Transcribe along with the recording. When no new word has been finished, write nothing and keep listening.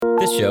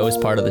This show is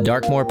part of the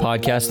Darkmoor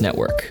Podcast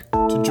Network.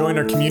 To join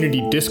our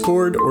community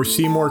Discord or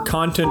see more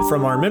content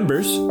from our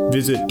members,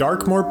 visit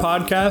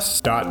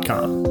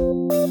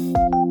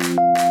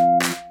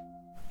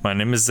darkmoorpodcasts.com. My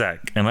name is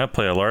Zach, and I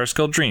play Alaris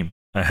Geldream,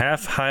 a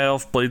half high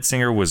elf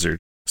bladesinger wizard,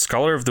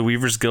 scholar of the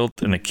Weaver's Guild,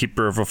 and a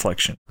keeper of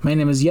reflection. My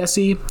name is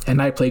Yessi, and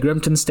I play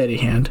Grimton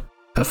Steadyhand,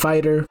 a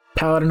fighter,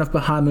 paladin of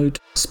Bahamut,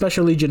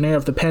 special legionnaire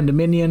of the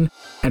Pandemonium,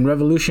 and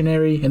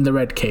revolutionary in the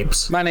Red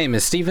Capes. My name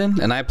is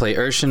Steven, and I play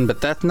Urshan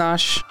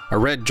Bethethnash, a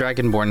red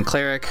dragonborn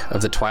cleric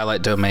of the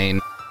Twilight Domain,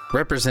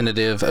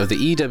 representative of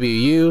the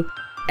EWU,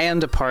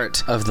 and a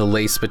part of the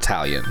Lace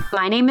Battalion.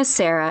 My name is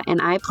Sarah, and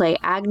I play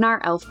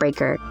Agnar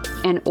Elfbreaker,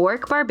 an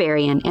orc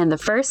barbarian and the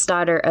first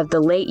daughter of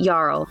the late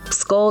Jarl,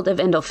 Skuld of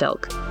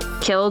Indolfilk,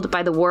 killed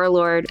by the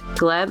warlord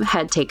Gleb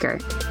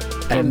Headtaker.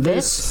 And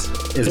this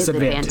is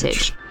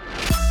Advantage.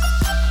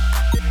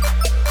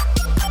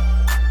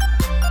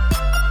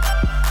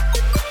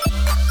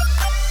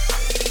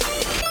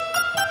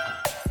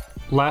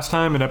 Last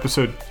time in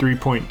episode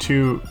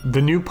 3.2,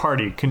 the new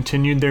party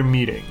continued their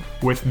meeting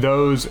with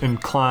those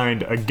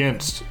inclined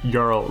against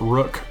Jarl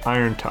Rook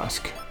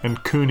Irontusk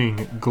and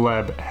Kuning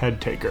Gleb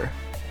Headtaker.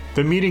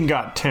 The meeting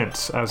got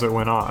tense as it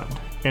went on,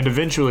 and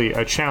eventually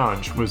a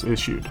challenge was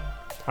issued.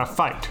 A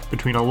fight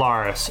between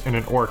Alaris and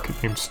an orc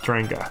named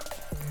Strenga.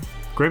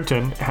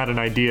 Grimton had an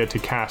idea to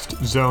cast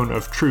Zone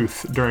of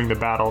Truth during the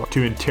battle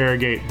to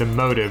interrogate the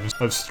motives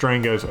of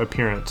Strenga's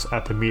appearance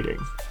at the meeting.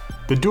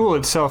 The duel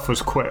itself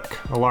was quick.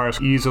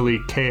 Alaris easily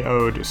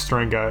KO'd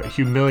Strenga,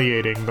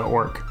 humiliating the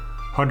orc.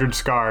 100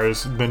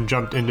 Scars then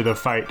jumped into the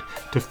fight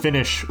to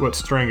finish what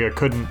Strenga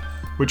couldn't,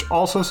 which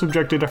also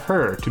subjected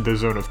her to the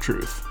Zone of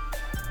Truth.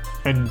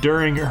 And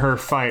during her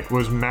fight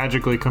was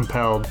magically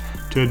compelled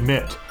to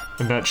admit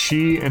that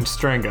she and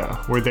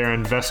Strenga were there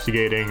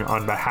investigating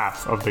on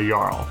behalf of the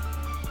Jarl.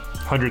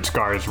 100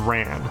 Scars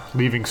ran,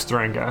 leaving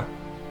Strenga.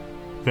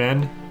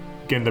 Then,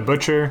 Gin the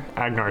Butcher,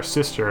 Agnar's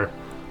sister,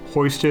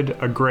 hoisted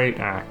a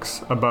great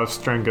axe above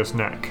Strenga's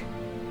neck,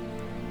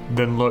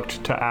 then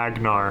looked to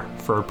Agnar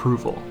for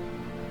approval.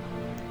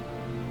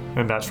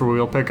 And that's where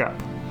we'll pick up.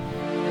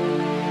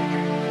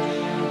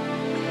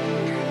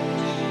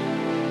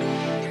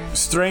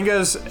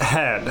 Strenga's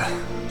head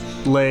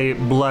lay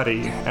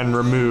bloody and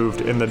removed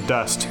in the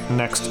dust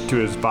next to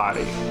his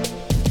body.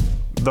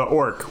 The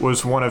orc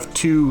was one of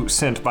two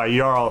sent by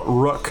Jarl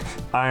Rook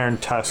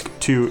Irontusk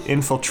to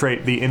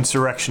infiltrate the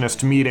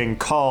insurrectionist meeting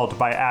called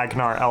by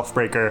Agnar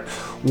Elfbreaker,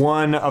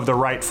 one of the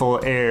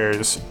rightful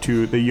heirs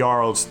to the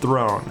Jarl's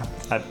throne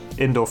at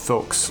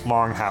Indolfilk's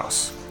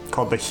longhouse,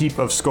 called the Heap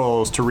of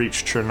Skulls to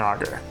reach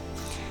Chernagar.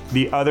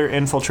 The other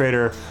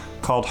infiltrator,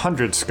 called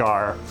 100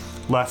 Scar,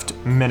 left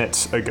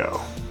minutes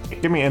ago.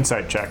 Give me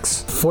insight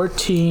checks.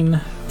 14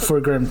 for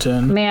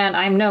Grimton. Man,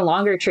 I'm no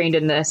longer trained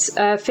in this.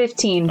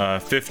 15.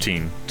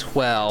 15.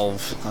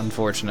 12,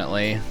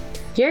 unfortunately.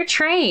 You're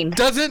trained.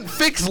 Doesn't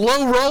fix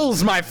low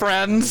rolls, my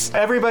friends!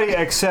 Everybody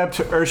except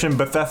Urshan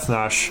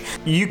Bethethnash,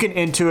 you can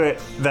intuit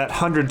that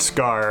 100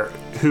 Scar,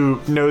 who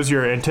knows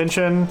your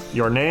intention,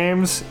 your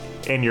names,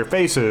 and your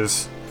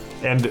faces,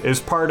 and is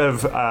part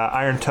of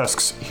Iron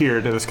Tusk's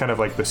here, that is kind of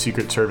like the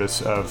secret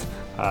service of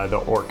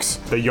the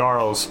orcs, the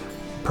Jarl's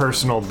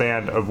personal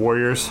band of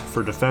warriors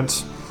for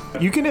defense.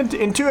 You can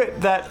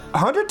intuit that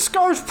 100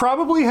 Scars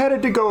probably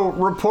headed to go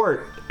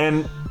report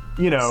and,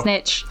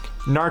 snitch,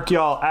 narc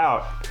y'all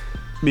out,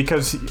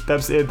 because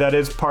that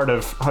is part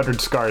of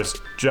 100 Scars'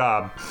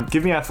 job.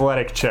 Give me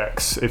athletic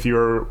checks if you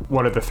were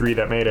one of the three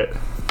that made it.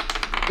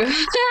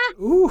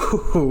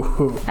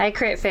 Ooh. I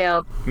crit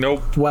failed.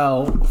 Nope.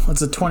 Well,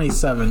 it's a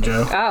 27,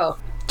 Joe. Oh.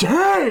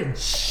 Dang!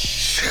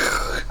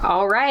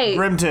 All right.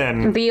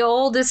 Grimton. The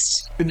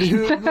oldest.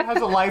 Who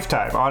has a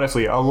lifetime,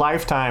 honestly, a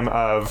lifetime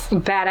of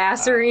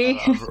badassery.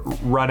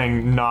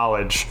 Running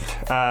knowledge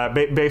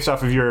based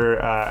off of your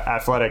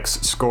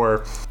athletics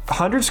score.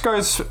 100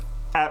 Scars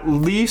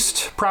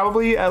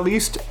probably at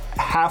least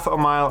half a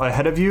mile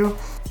ahead of you,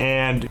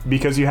 and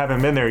because you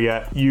haven't been there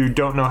yet, you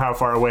don't know how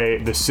far away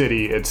the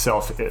city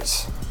itself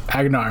is.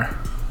 Agnar.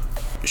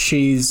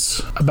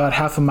 She's about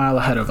half a mile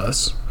ahead of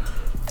us.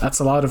 That's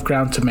a lot of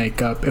ground to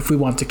make up if we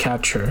want to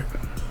catch her.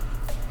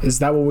 Is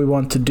that what we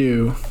want to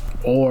do?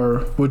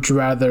 Or would you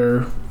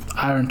rather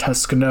Iron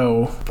Tusk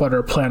know what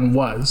our plan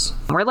was?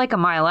 We're like a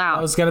mile out.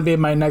 That was going to be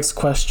my next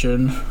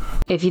question.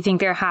 If you think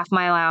they're a half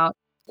mile out,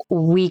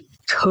 we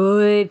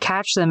could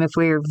catch them if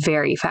we were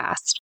very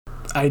fast.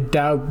 I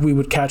doubt we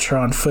would catch her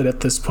on foot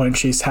at this point.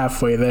 She's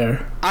halfway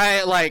there.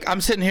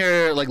 I'm sitting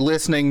here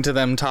listening to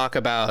them talk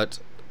about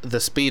the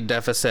speed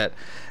deficit,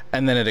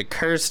 and then it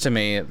occurs to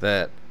me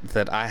that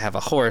I have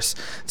a horse.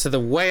 So the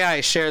way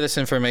I share this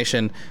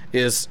information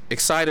is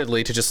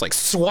excitedly to just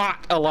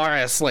swat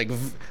Alaris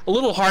a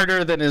little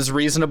harder than is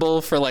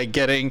reasonable for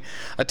getting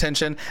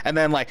attention, and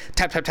then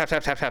tap tap tap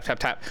tap tap tap tap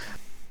tap.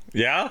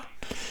 Yeah?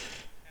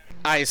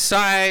 I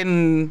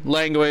sign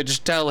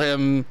language, tell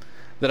him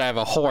that I have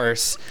a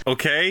horse.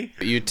 Okay.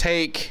 You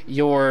take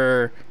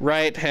your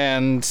right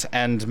hand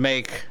and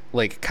make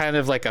like kind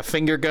of like a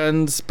finger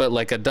guns, but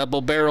like a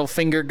double barrel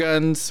finger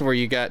guns where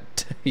you got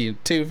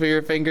two for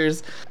your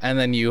fingers, and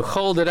then you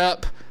hold it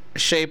up,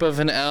 shape of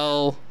an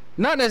L,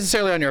 not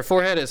necessarily on your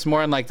forehead, it's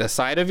more on like the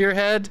side of your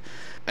head,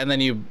 and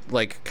then you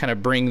like kind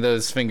of bring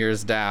those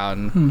fingers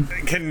down.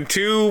 Can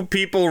 2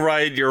 people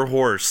ride your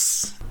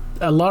horse?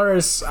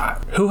 Alaris,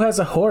 who has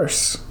a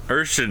horse?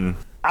 Urshan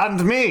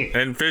And me.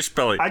 and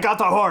Fishbelly. I got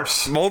the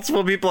horse.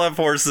 Multiple people have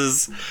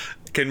horses.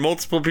 Can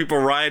multiple people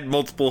ride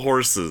multiple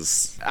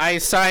horses? I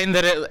sign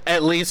that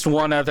at least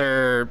one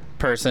other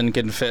person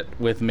can fit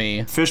with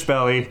me.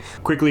 Fishbelly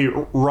quickly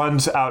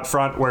runs out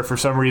front, where for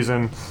some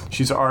reason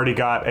she's already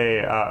got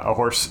a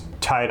horse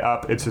tied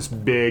up. It's this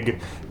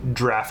big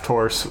draft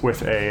horse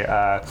with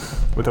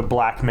a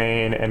black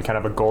mane and kind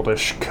of a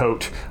goldish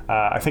coat.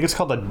 I think it's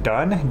called a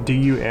dun,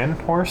 D-U-N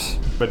horse,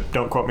 but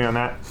don't quote me on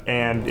that.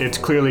 And it's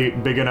clearly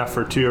big enough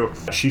for 2.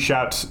 She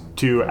shouts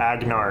to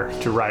Agnar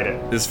to ride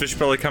it. Is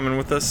Fishbelly coming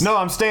with us? No,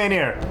 I'm staying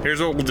here.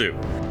 Here's what we'll do.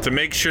 To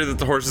make sure that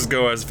the horses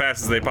go as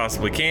fast as they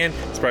possibly can,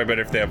 it's probably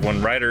better if they have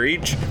one rider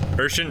each.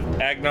 Urshan,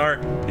 Agnar,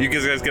 you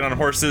guys get on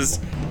horses.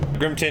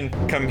 Grimton,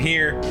 come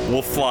here.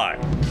 We'll fly.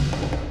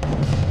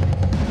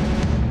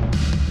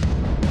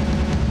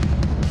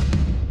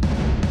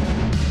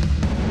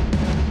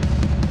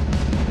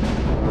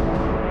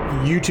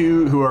 You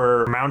 2 who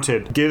are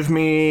mounted, give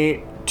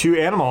me 2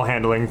 animal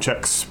handling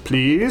checks,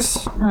 please.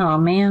 Oh,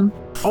 man.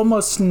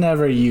 Almost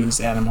never use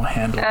animal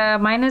handling.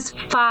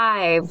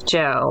 -5,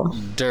 Joe.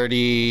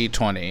 Dirty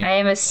 20. I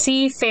am a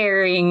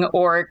seafaring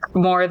orc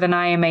more than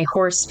I am a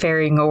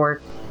horse-faring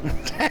orc.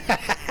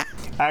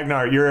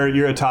 Agnar,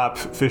 you're atop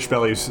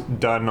Fishbelly's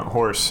dun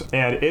horse,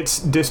 and its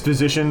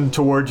disposition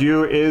toward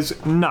you is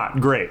not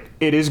great.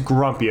 It is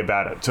grumpy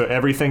about it. So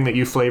everything that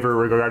you flavor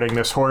regarding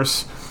this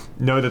horse,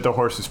 know that the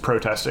horse is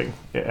protesting,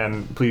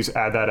 and please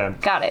add that in.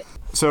 Got it.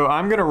 So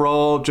I'm gonna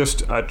roll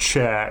just a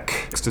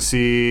check to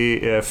see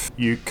if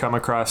you come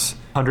across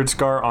 100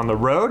 Scar on the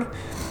road,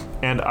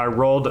 and I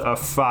rolled a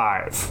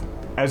 5.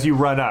 As you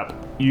run up,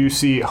 you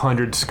see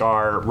 100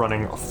 Scar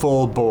running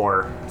full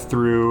bore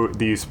through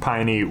these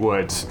piney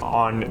woods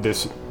on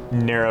this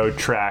narrow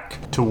track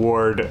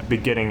toward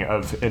beginning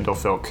of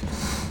Indolfilk.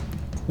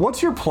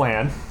 What's your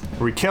plan?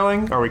 Are we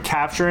killing? Are we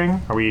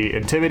capturing? Are we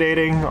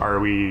intimidating? Are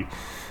we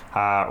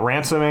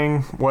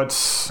ransoming?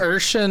 What's...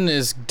 Urshan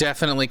is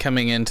definitely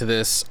coming into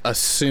this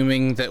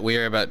assuming that we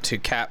are about to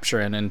capture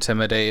and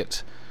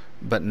intimidate,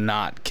 but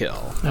not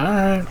kill. All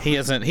right. He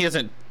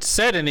hasn't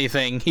said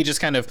anything. He just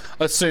kind of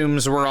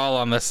assumes we're all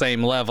on the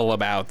same level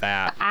about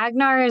that.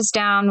 Agnar is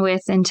down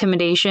with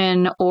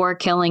intimidation or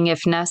killing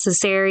if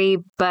necessary,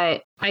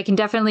 but I can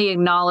definitely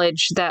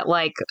acknowledge that,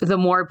 like, the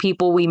more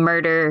people we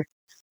murder,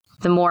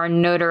 the more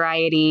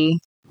notoriety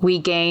we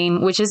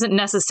gain, which isn't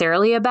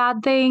necessarily a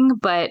bad thing,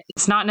 but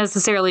it's not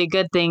necessarily a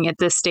good thing at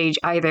this stage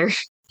either.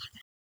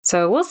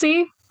 So we'll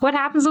see what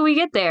happens when we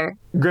get there.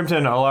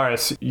 Grimton,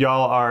 Alaris,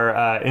 y'all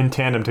are in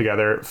tandem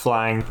together,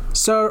 flying.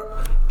 So,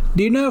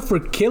 do you know if we're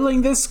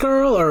killing this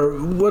girl, or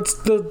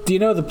do you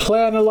know the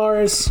plan,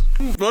 Alaris?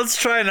 Let's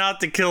try not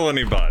to kill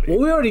anybody. Well,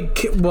 we already,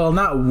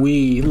 not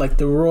we, like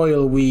the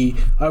royal we,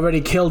 already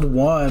killed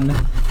one.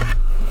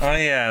 Oh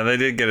yeah, they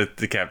did get it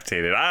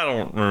decapitated. I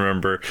don't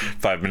remember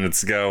 5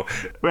 minutes ago.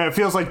 Man, it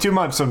feels like 2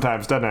 months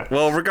sometimes, doesn't it?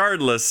 Well,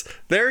 regardless,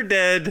 they're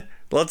dead.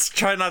 Let's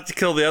try not to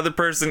kill the other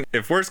person.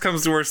 If worse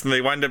comes to worse and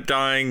they wind up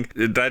dying,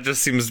 that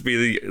just seems to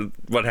be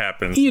what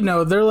happens. You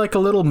know, they're like a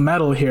little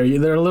metal here.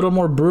 They're a little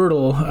more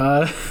brutal.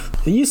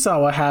 You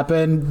saw what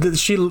happened.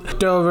 She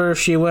looked over,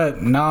 she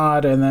went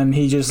nod, and then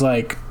he just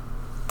like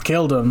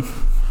killed him.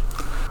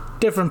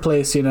 Different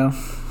place, you know.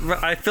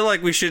 I feel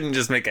like we shouldn't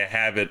just make a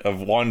habit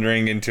of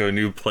wandering into a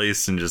new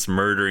place and just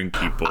murdering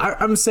people.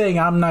 I'm saying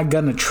I'm not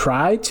gonna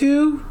try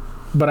to,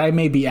 but I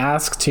may be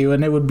asked to,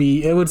 and it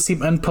would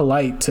seem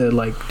impolite to,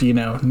 like, you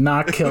know,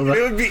 not kill them.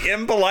 It would be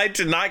impolite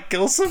to not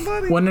kill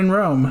somebody? When in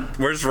Rome.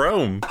 Where's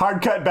Rome?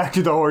 Hard cut back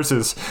to the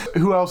horses.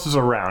 Who else is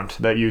around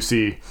that you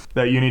see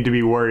that you need to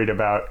be worried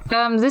about?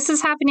 This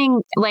is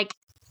happening, like,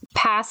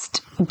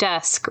 past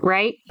dusk,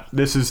 right?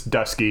 This is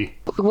dusky.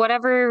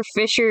 Whatever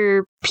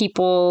fisher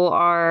people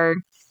are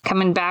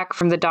coming back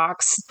from the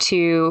docks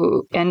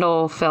to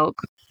Indolfilk.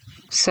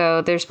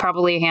 So there's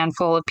probably a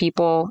handful of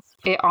people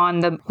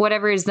on the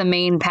whatever is the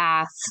main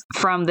path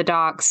from the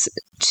docks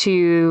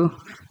to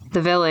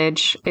the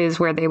village is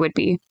where they would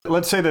be.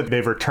 Let's say that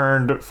they've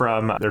returned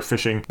from their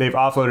fishing. They've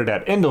offloaded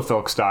at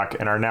Indolfilk dock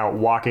and are now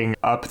walking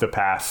up the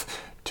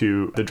path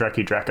to the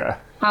Dreki Dreka.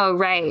 Oh,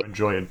 right.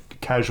 Enjoy a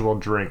casual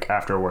drink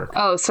after work.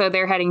 Oh, so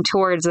they're heading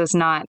towards us,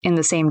 not in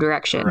the same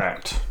direction.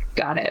 Correct.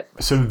 Got it.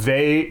 So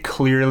they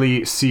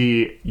clearly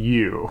see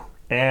you,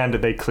 and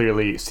they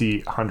clearly see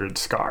 100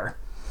 Scar.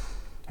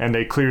 And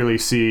they clearly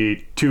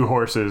see 2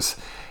 horses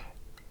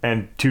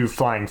and 2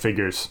 flying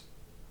figures.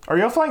 Are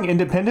y'all flying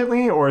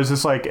independently, or is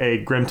this like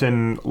a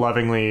Grimton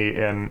lovingly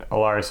in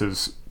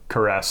Alaris's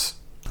caress?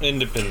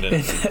 Independent.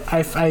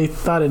 I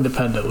thought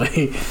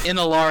independently. In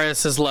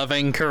Alaris'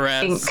 loving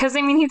caress. Because,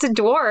 I mean, he's a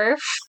dwarf.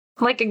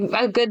 Like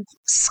a good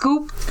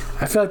scoop.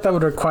 I feel like that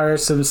would require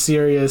some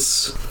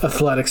serious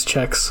athletics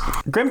checks.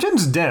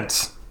 Grimton's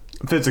dense.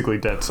 Physically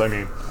dense, I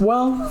mean.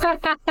 Well,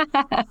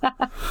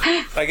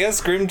 I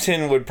guess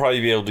Grimton would probably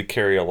be able to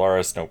carry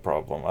Alaris no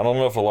problem. I don't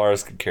know if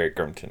Alaris could carry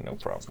Grimton no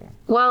problem.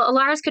 Well,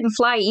 Alaris couldn't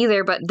fly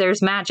either, but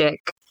there's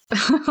magic.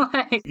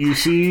 You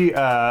see,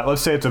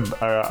 let's say it's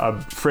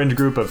a friend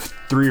group of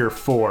 3 or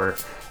 4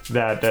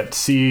 that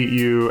see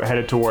you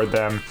headed toward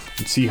them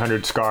and see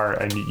 100 Scar,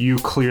 and you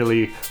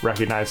clearly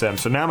recognize them.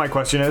 So now my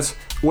question is,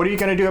 what are you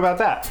going to do about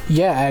that?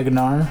 yeah,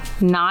 Agnar.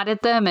 Nod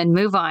at them and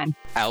move on.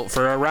 Out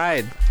for a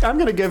ride. I'm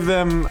going to give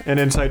them an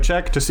insight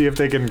check to see if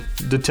they can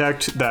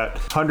detect that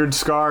 100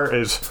 Scar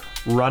is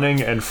running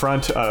in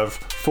front of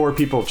 4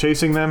 people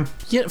chasing them.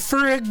 Yeah,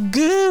 for a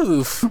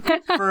goof.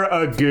 For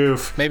a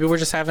goof. Maybe we're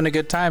just having a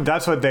good time.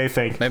 That's what they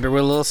think. Maybe we're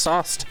a little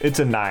sauced. It's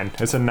a 9.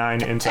 It's a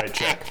 9 insight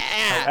check.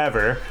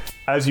 However,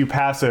 as you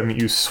pass them,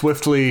 you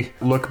swiftly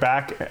look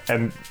back,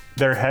 and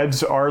their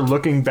heads are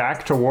looking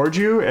back towards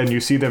you, and you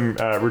see them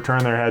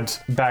return their heads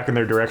back in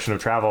their direction of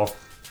travel.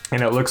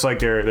 And it looks like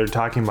they're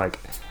talking like,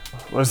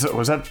 was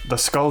that the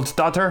Skuld's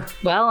daughter?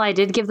 Well, I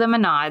did give them a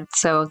nod,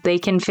 so they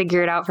can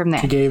figure it out from there.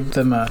 He gave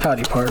them a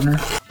howdy partner.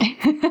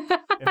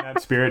 In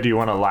that spirit, do you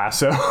want to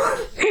lasso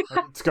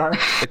Scar?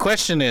 The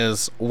question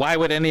is, why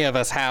would any of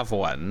us have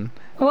one?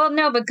 Well,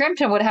 no, but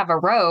Grimton would have a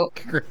rope.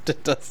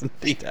 Grimton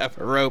doesn't need to have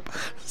a rope.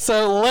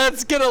 So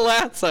let's get a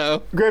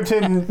lasso.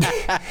 Grimton,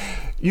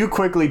 you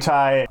quickly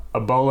tie a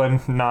bowline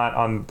knot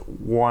on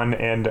one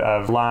end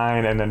of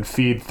line and then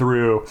feed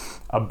through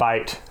a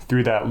bite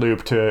through that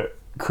loop to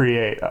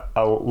create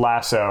a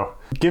lasso.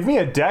 Give me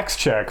a dex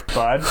check,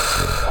 bud.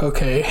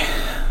 Okay.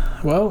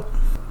 Well,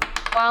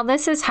 While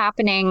this is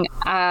happening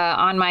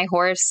on my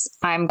horse,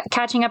 I'm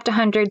catching up to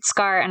 100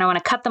 Scar, and I want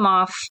to cut them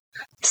off.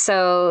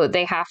 So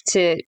they have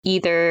to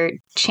either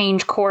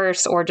change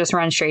course or just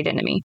run straight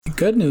into me.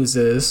 good news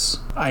is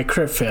I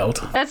crit failed.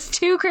 That's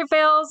 2 crit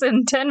fails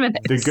in 10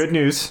 minutes. The good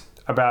news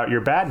about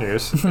your bad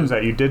news is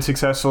that you did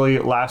successfully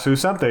lasso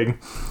something,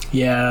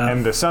 Yeah.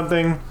 and the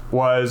something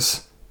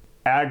was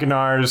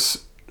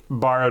Agnar's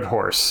borrowed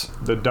horse,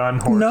 the dun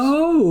horse.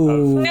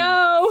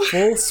 No!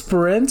 Full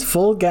sprint,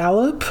 full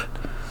gallop.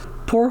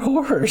 Poor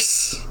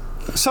horse.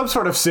 Some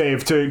sort of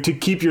save to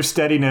keep your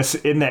steadiness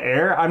in the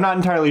air. I'm not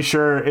entirely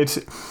sure. Is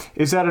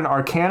that an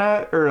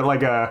Arcana or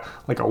like a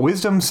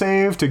Wisdom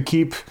save to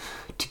keep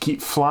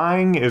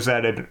flying? Is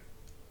that an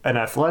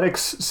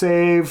Athletics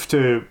save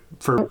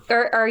for?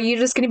 Or are you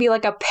just going to be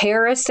like a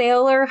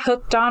parasailer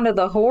hooked onto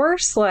the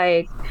horse?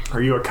 Like,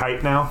 Are you a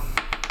kite now?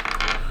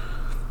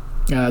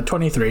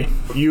 23.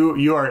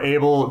 You are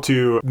able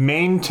to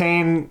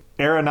maintain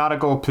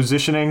aeronautical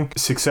positioning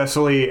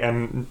successfully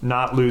and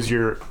not lose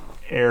your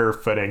air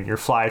footing, your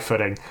fly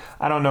footing.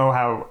 I don't know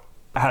how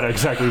to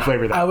exactly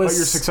flavor that, but you're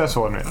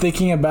successful in it.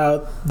 Thinking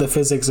about the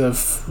physics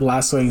of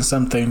lassoing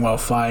something while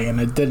flying, and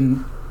it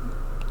didn't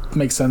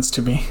make sense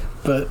to me,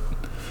 but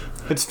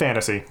It's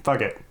fantasy.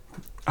 Fuck it.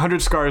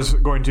 100 Scars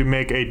going to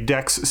make a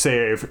dex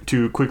save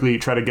to quickly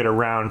try to get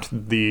around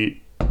the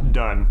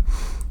dun.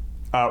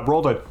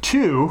 Rolled a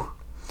 2.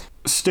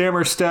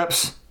 Stammer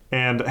steps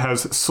and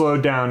has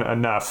slowed down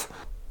enough.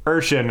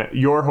 Urshan,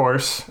 your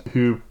horse,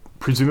 who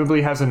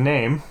presumably has a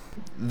name.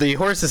 The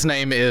horse's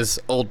name is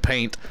Old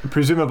Paint.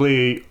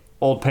 Presumably,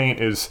 Old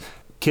Paint is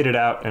kitted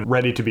out and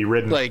ready to be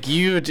ridden. Like,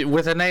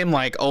 with a name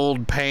like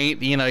Old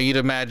Paint, you'd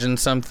imagine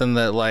something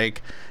that,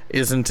 like,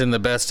 isn't in the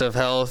best of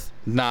health.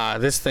 Nah,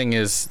 this thing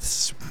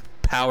is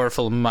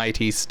powerful,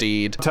 mighty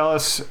steed. Tell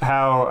us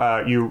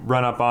how you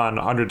run up on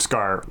 100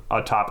 Scar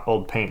atop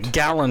Old Paint.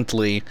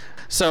 Gallantly.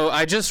 So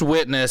I just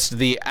witnessed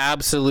the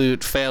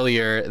absolute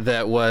failure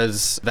that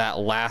was that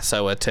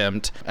lasso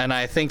attempt, and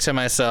I think to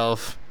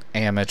myself,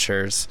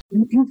 amateurs.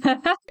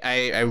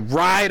 I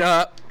ride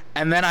up,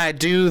 and then I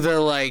do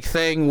the like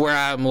thing where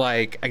I'm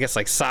like, I guess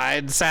like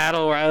side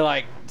saddle, where I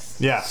like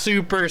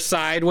super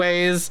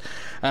sideways,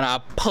 and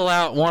I pull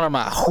out one of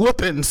my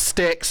whooping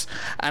sticks,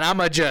 and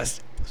I'ma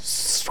just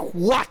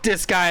swat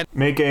this guy.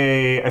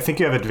 I think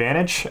you have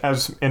advantage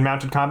as in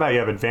mounted combat. You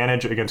have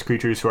advantage against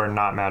creatures who are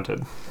not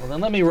mounted. Well,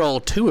 then let me roll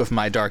 2 of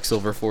my Dark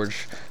Silver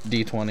Forge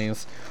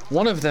D20s.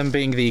 One of them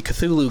being the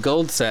Cthulhu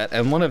Gold set,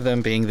 and one of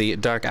them being the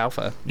Dark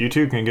Alpha. You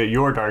too can get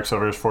your Dark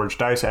Silver Forge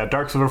dice at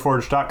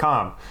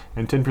darksilverforge.com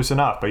and 10%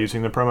 off by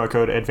using the promo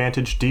code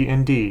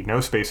AdvantageDND.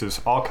 No spaces,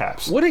 all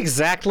caps. What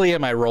exactly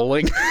am I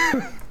rolling?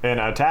 An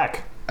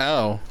attack.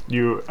 Oh.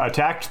 You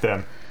attacked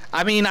them.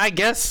 I mean, I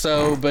guess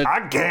so, but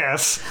I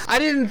guess. I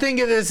didn't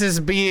think of this as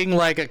being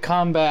like a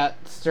combat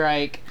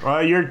strike.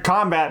 Well, you're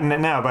combating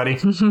it now, buddy.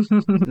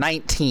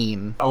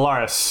 19.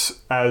 Alaris,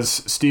 as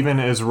Steven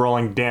is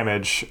rolling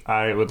damage,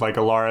 I would like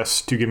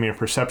Alaris to give me a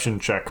perception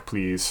check,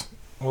 please.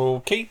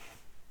 Okay.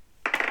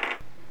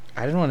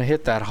 I didn't want to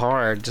hit that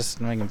hard, just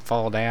to make him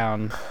fall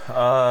down.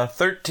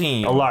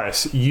 13.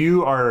 Alaris,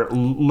 you are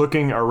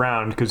looking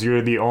around because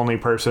you're the only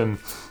person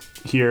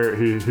here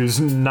who's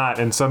not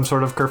in some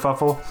sort of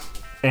kerfuffle,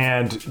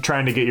 and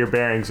trying to get your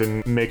bearings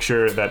and make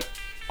sure that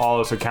all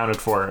is accounted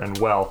for and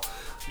well.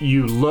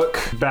 You look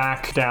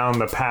back down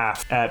the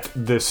path at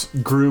this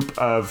group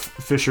of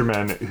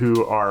fishermen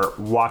who are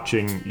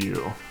watching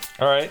you.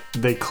 All right.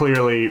 They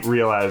clearly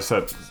realize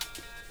that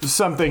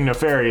something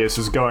nefarious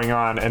is going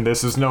on, and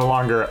this is no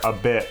longer a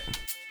bit.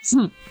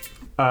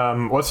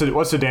 What's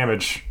the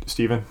damage,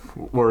 Steven?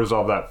 We'll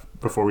resolve that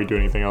before we do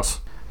anything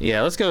else.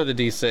 Yeah, let's go to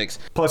the D6.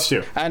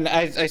 +2. And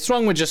I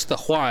swung with just the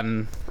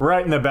Juan.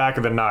 Right in the back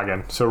of the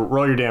noggin. So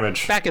roll your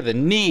damage. Back of the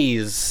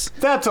knees.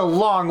 That's a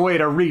long way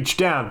to reach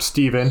down,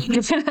 Steven.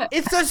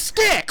 It's a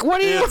stick! What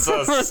are you... It's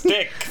a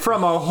stick.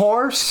 From a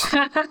horse?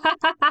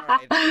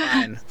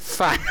 Fine.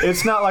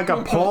 It's not like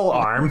a pole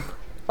arm.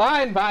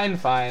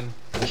 Fine.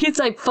 He's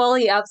like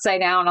fully upside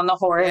down on the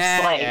horse.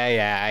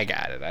 Yeah, I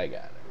got it.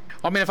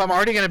 I mean, if I'm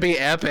already gonna be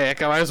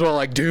epic, I might as well,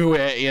 like, do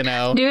it, you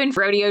know? Doing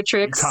rodeo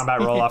tricks. Combat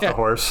roll off the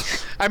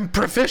horse. I'm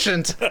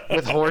proficient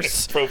with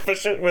horse.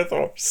 Proficient with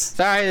horse.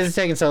 Sorry this is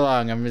taking so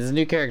long. It's a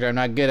new character. I'm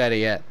not good at it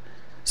yet.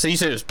 So you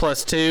said it was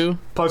 +2?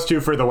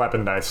 +2 for the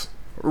weapon dice.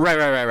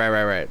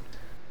 Right.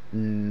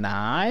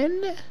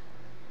 9?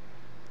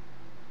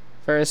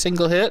 For a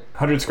single hit?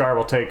 100 Scar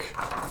will take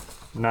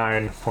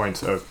 9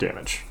 points of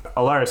damage.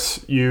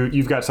 Alaris,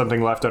 you've got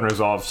something left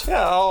unresolved.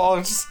 Yeah, I'll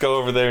just go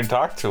over there and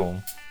talk to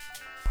him.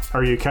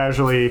 Are you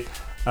casually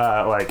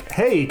like,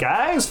 hey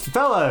guys,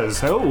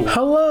 fellas, oh.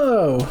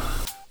 Hello.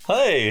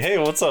 Hey,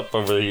 what's up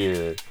over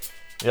here?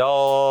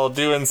 Y'all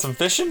doing some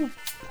fishing?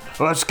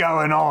 What's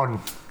going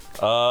on?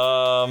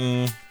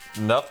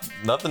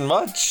 Nothing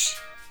much.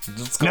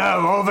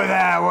 No, over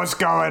there, what's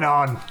going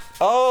on?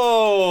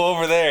 Oh,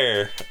 over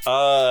there.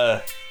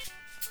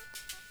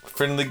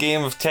 Friendly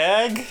game of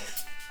tag?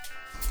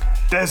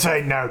 This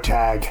ain't no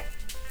tag.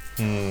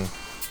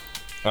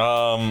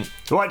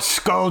 What's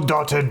Skull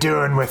Daughter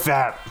doing with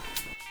that?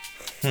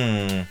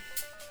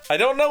 I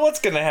don't know what's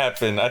gonna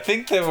happen. I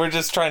think that we're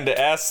just trying to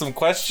ask some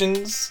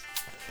questions,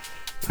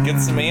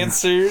 get some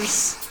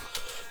answers,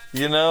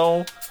 you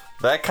know,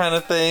 that kind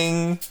of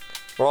thing.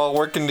 We're all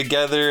working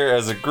together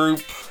as a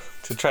group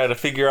to try to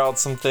figure out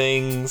some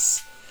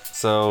things.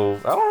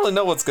 So I don't really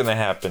know what's gonna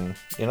happen,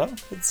 you know?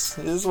 It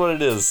is what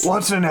it is.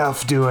 What's an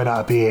elf doing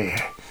up here?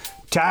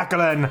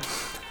 Tackling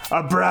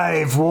a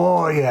brave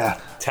warrior.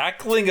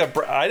 Tackling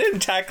I didn't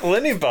tackle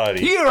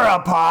anybody. You're a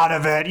part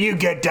of it. You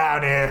get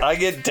down here. I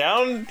get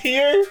down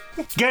here?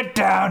 Get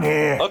down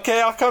here. Okay,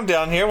 I'll come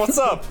down here. What's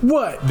up?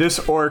 What? This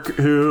orc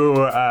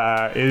who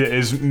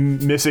is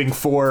missing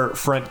 4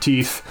 front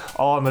teeth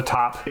all on the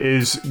top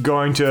is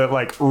going to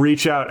like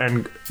reach out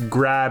and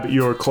grab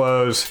your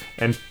clothes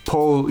and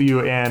pull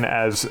you in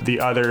as the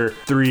other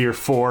 3 or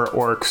 4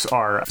 orcs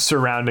are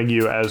surrounding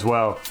you as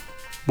well.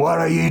 What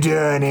are you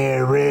doing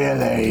here,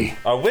 really?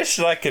 I wish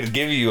that I could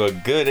give you a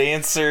good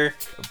answer,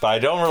 but I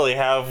don't really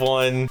have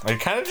one. I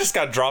kind of just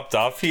got dropped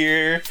off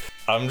here.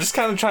 I'm just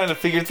kind of trying to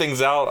figure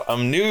things out.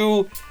 I'm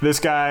new. This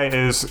guy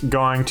is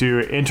going to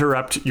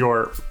interrupt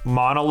your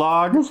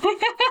monologue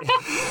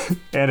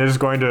and is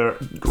going to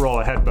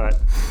roll a headbutt.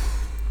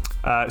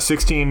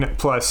 16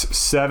 plus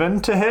 7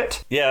 to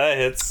hit. Yeah, that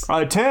hits.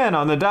 A 10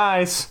 on the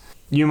dice.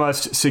 You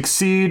must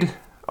succeed,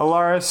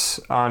 Alaris,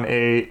 on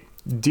a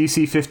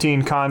DC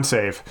 15 con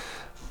save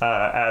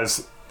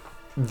as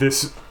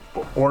this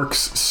orc's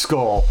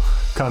skull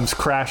comes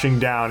crashing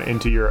down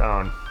into your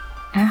own.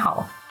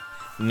 Ow.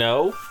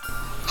 No.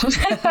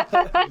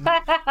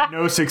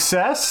 No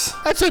success?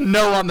 That's a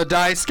no on the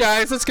dice,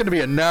 guys. That's gonna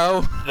be a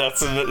no.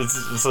 That's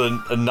it's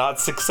a not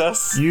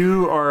success.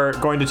 You are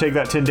going to take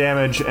that 10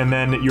 damage, and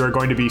then you are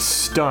going to be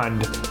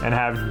stunned and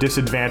have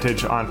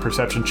disadvantage on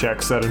perception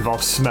checks that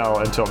involve smell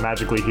until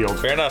magically healed.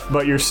 Fair enough.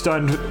 But you're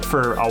stunned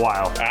for a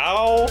while.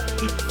 Ow.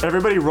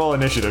 Everybody roll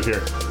initiative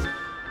here.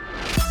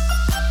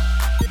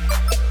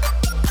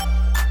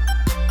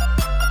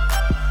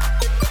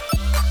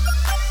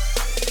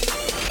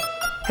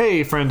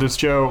 Hey friends, it's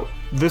Joe.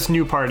 This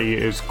new party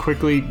is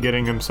quickly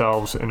getting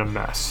themselves in a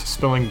mess,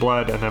 spilling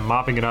blood and then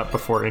mopping it up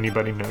before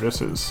anybody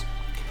notices.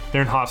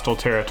 They're in hostile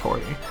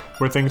territory,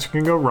 where things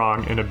can go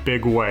wrong in a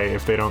big way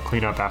if they don't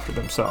clean up after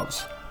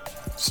themselves.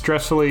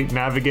 Stressfully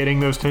navigating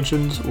those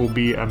tensions will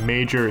be a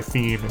major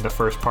theme in the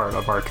first part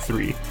of Arc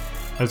 3,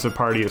 as the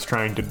party is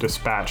trying to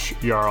dispatch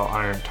Jarl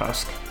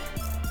Irontusk.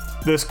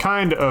 This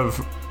kind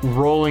of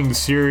rolling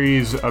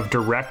series of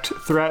direct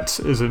threats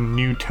is a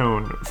new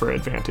tone for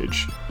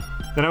Advantage.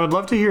 And I would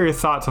love to hear your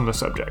thoughts on the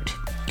subject.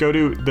 Go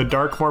to the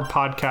Darkmoor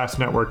Podcast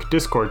Network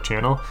Discord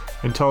channel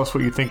and tell us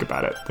what you think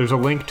about it. There's a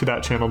link to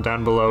that channel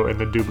down below in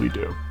the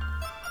doobly-doo.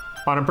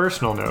 On a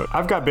personal note,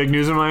 I've got big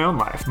news in my own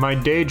life. My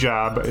day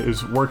job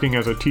is working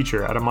as a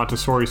teacher at a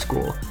Montessori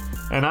school,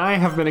 and I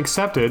have been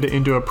accepted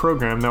into a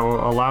program that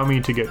will allow me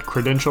to get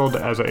credentialed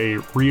as a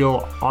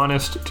real,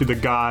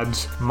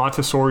 honest-to-the-gods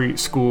Montessori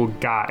school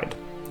guide.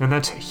 And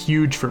that's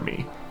huge for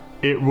me.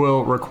 It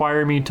will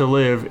require me to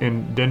live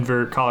in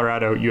Denver,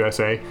 Colorado,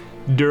 USA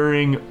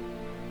during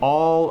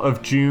all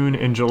of June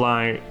and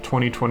July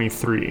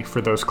 2023 for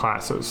those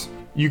classes.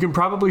 You can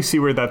probably see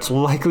where that's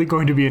likely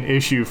going to be an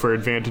issue for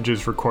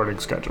Advantage's recording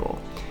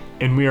schedule.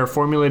 and we are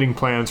formulating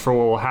plans for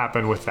what will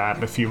happen with that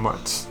in a few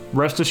months.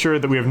 Rest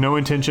assured that we have no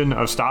intention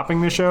of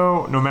stopping the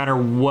show, no matter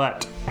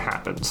what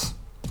happens.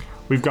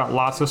 We've got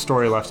lots of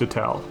story left to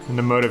tell, and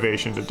the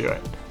motivation to do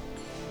it.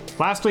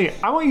 Lastly,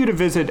 I want you to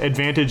visit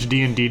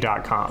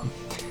AdvantageDND.com.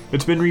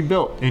 It's been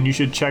rebuilt, and you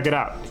should check it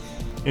out.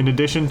 In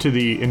addition to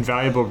the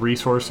invaluable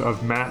resource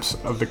of maps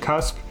of the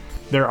cusp,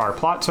 there are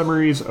plot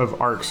summaries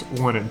of arcs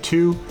 1 and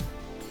 2,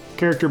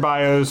 character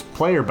bios,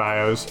 player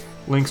bios,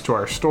 links to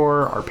our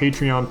store, our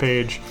Patreon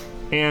page,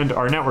 and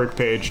our network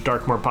page,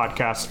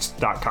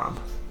 darkmorepodcasts.com.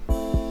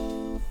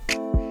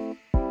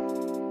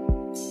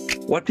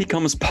 What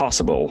becomes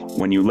possible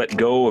when you let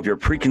go of your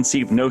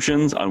preconceived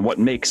notions on what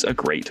makes a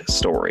great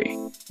story?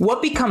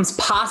 What becomes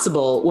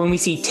possible when we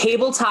see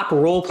tabletop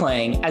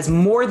role-playing as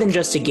more than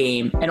just a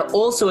game and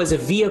also as a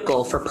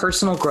vehicle for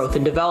personal growth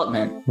and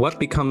development? What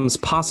becomes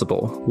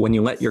possible when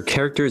you let your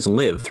characters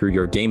live through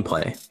your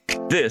gameplay?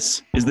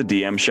 This is the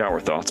DM Shower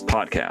Thoughts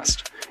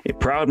podcast, a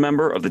proud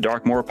member of the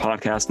Darkmoor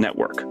Podcast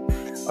Network,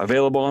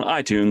 available on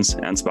iTunes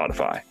and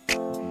Spotify.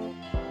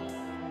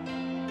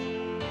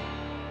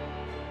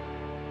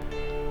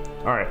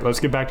 All right, let's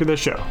get back to the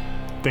show.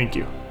 Thank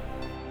you.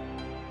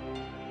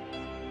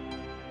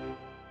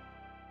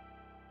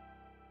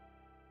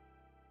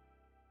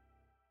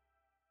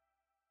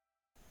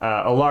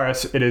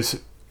 Alaris, it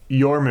is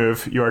your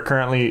move. You are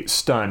currently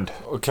stunned.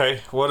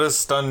 Okay, what does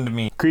stunned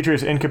mean? Creature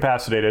is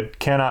incapacitated,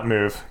 cannot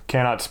move,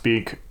 cannot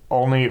speak,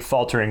 only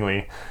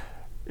falteringly.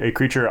 A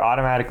creature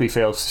automatically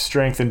fails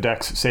strength and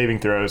dex saving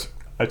throws.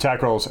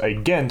 Attack rolls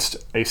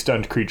against a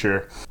stunned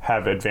creature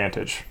have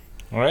advantage.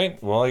 All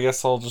right, well, I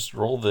guess I'll just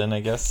roll then,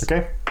 I guess.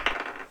 Okay.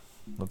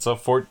 That's a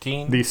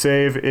 14. The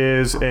save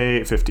is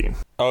a 15.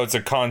 Oh, it's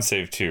a con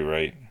save too,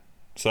 right?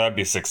 So that'd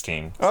be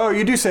 16. Oh,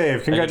 you do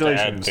save.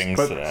 Congratulations. I get to add things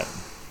to that.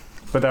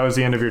 But that was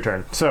the end of your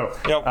turn. So,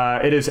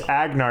 Yep. it is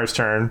Agnar's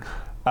turn.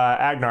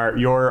 Agnar,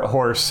 your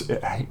horse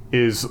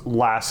is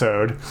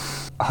lassoed.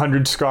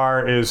 100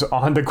 Scar is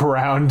on the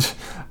ground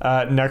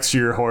next to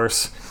your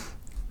horse.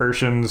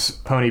 Urshan's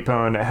pony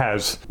pone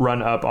has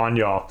run up on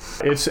y'all.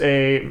 It's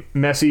a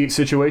messy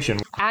situation.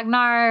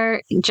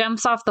 Agnar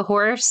jumps off the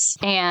horse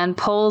and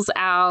pulls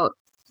out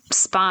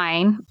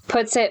spine,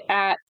 puts it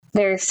at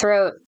their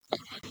throat.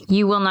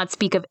 You will not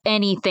speak of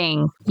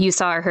anything you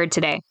saw or heard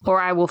today,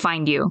 or I will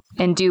find you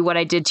and do what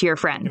I did to your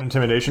friend.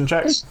 Intimidation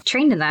checks.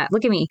 Trained in that.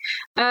 Look at me.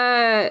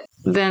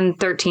 Then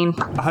 13.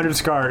 100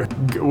 Scar,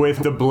 with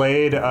the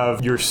blade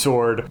of your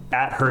sword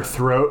at her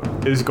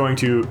throat, is going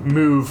to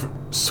move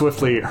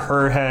swiftly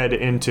her head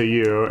into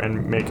you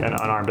and make an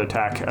unarmed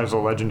attack as a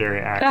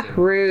legendary action.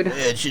 Rude.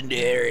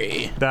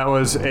 Legendary. That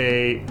was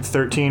a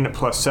 13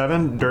 plus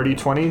 7, dirty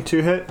 20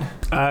 to hit.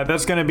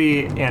 That's going to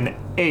be an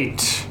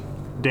 8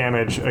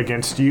 damage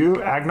against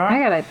you, Agnar. I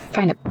gotta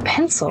find a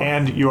pencil.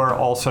 And you are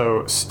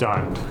also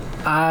stunned.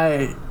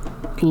 I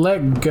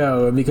let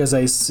go because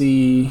I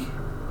see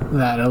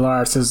that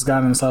Alaris has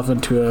gotten himself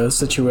into a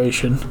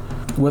situation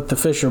with the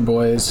Fisher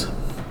Boys.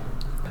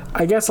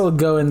 I guess I'll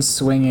go in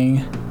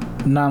swinging,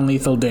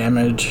 non-lethal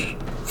damage,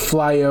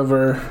 fly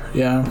over,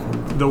 yeah.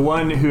 The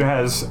one who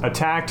has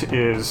attacked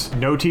is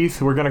No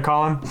Teeth, we're going to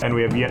call him, and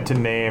we have yet to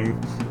name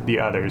the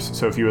others.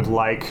 So if you would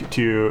like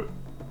to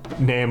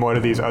name one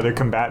of these other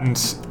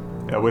combatants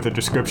with a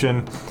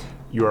description,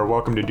 you are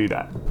welcome to do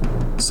that.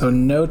 So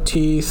No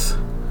Teeth,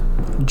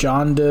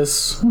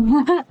 Jaundice,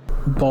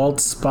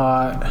 Bald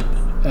Spot,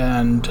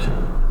 and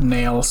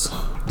Nails.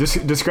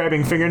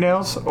 Describing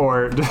fingernails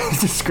or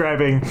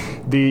describing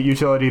the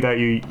utility that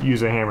you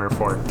use a hammer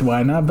for?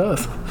 Why not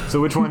both?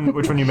 So which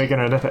one you make an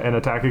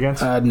attack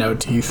against? No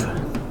Teeth,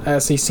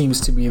 as he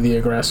seems to be the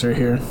aggressor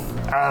here.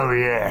 Oh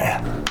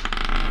yeah.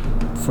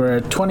 For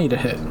a 20 to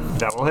hit.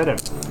 That will hit him.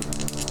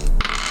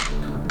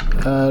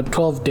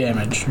 12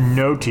 damage.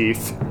 No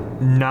Teeth,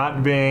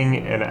 not being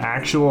an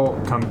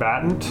actual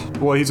combatant,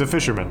 well, he's a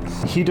fisherman.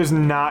 He does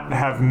not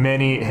have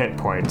many hit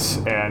points,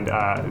 and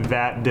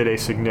that did a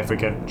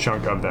significant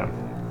chunk of them.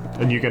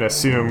 And you can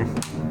assume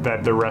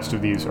that the rest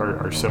of these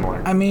are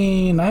similar. I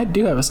mean, I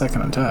do have a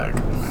second attack.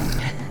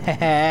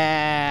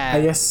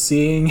 I guess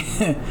seeing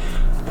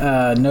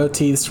No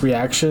Teeth's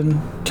reaction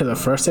to the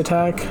first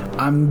attack,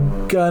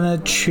 I'm gonna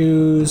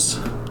choose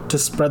to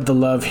spread the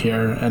love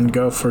here and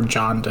go for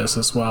Jaundice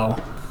as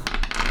well.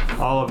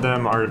 All of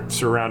them are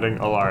surrounding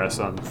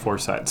Alaris on 4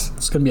 sides.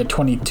 It's gonna be a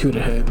 22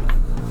 to hit.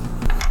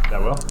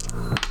 That will.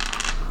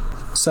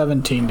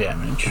 17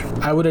 damage.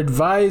 I would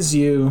advise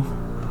you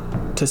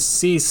to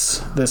cease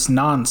this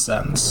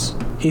nonsense.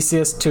 He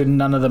says to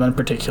none of them in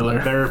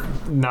particular. They're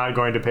not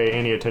going to pay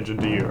any attention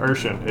to you.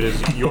 Urshan, it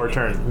is your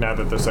turn now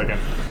that the second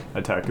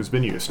attack has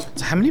been used.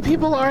 So how many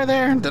people are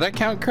there? Did I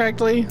count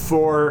correctly?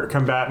 4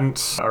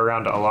 combatants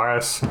around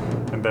Alaris,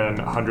 and then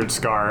 100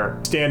 Scar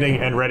standing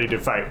and ready to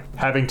fight,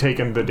 having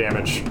taken the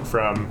damage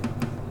from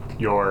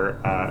your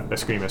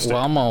Eskrima stick.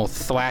 Well, I'm gonna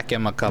thwack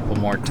him a couple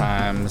more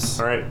times.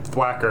 All right,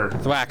 thwacker.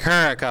 Thwack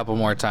her a couple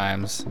more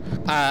times.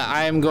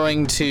 I am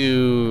going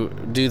to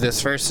do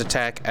this first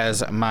attack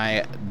as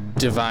my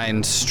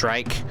Divine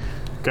Strike,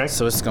 Okay.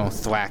 So it's going to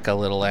thwack a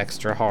little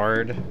extra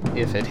hard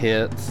if it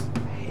hits.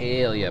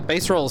 Hell yeah.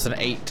 Base roll is an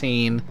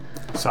 18.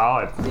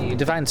 Solid. The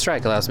Divine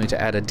Strike allows me to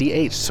add a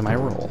D8 to my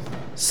roll.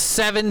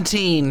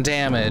 17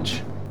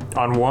 damage.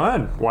 On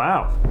 1.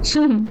 Wow.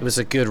 It was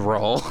a good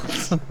roll.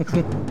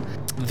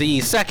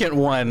 The second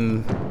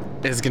one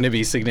is going to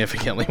be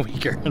significantly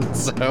weaker,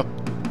 so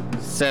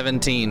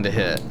 17 to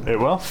hit. It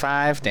will.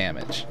 5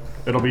 damage.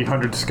 It'll be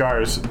 100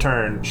 Scar's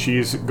turn.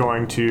 She's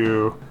going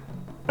to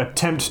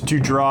attempt to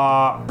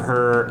draw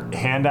her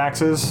hand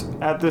axes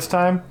at this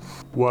time.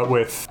 What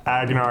with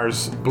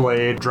Agnar's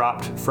blade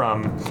dropped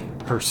from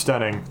her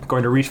stunning.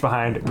 Going to reach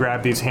behind,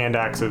 grab these hand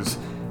axes,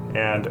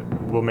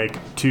 and we'll make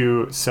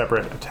 2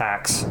 separate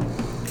attacks.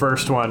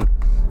 First one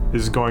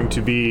is going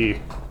to be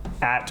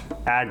at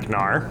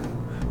Agnar.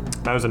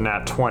 That was a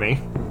nat 20.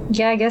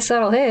 Yeah, I guess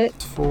that'll hit.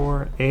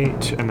 4,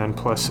 8, and then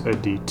plus a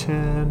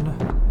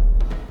d10.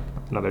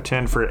 Another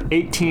 10 for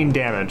 18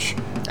 damage.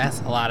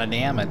 That's a lot of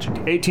damage.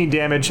 18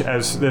 damage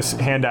as this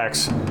hand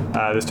axe,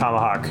 this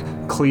tomahawk,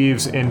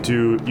 cleaves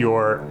into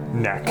your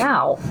neck.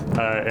 Ow.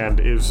 And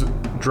is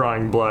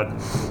drawing blood.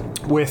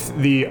 With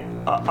the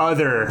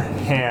other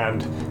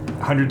hand,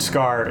 100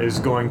 Scar is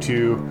going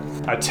to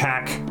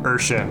attack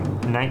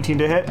Urshan. 19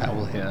 to hit. That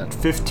will hit.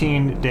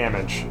 15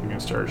 damage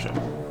against Urshan.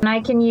 And I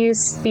can use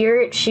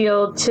Spirit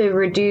Shield to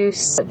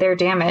reduce their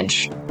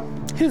damage.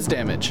 His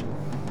damage.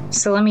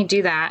 So let me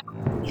do that.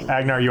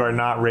 Agnar, you are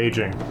not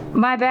raging.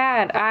 My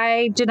bad.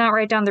 I did not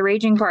write down the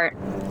raging part.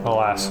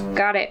 Alas.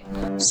 Got it.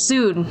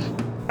 Soon.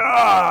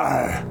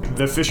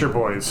 The Fisher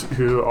Boys,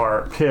 who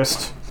are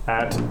pissed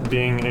at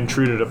being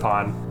intruded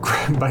upon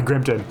by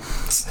Grimton.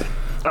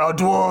 Our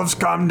dwarves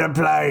come to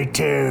play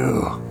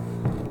too.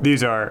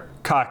 These are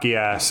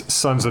cocky-ass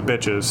sons of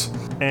bitches,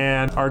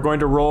 and are going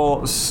to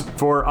roll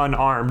for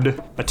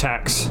unarmed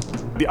attacks.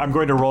 I'm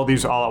going to roll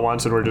these all at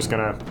once, and we're just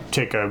going to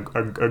take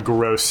a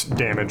gross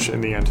damage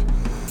in the end.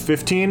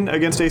 15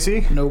 against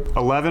AC? Nope.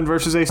 11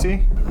 versus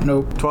AC?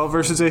 Nope. 12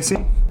 versus AC?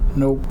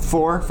 Nope.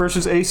 4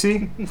 versus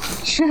AC?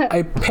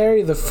 I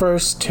parry the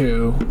first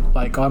 2,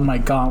 like on my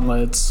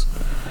gauntlets,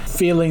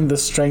 feeling the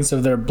strength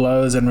of their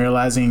blows and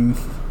realizing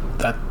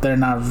that they're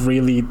not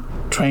really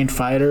trained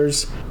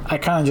fighters. I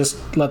kind of just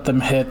let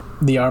them hit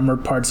the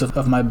armored parts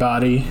of my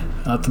body,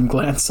 let them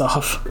glance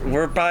off.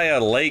 We're by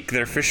a lake.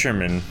 They're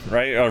fishermen,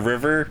 right? A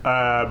river?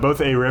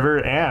 Both a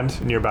river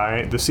and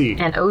nearby the sea.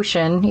 An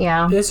ocean,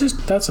 yeah.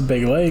 That's a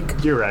big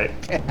lake. You're right.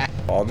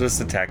 I'll just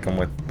attack them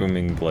with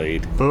Booming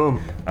Blade.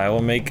 Boom. I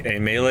will make a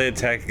melee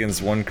attack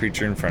against one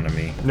creature in front of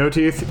me. No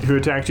Teeth, who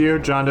attacked you?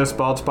 Jaundice,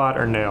 Bald Spot,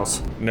 or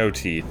Nails? No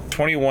Teeth.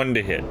 21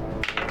 to hit.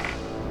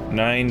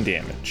 9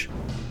 damage.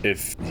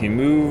 If he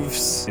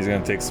moves, he's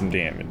going to take some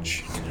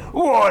damage.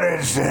 What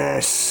is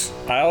this?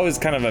 I always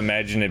kind of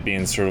imagine it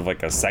being sort of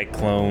like a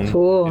cyclone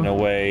in a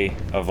way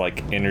of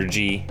like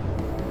energy,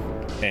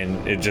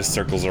 and it just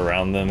circles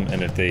around them,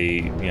 and if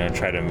they,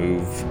 try to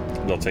move,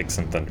 they'll take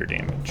some thunder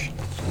damage.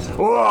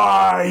 Who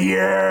are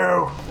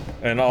you?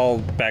 And I'll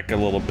back a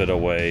little bit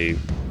away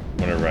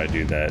whenever I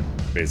do that,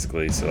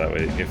 basically, so that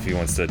way if he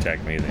wants to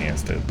attack me, then he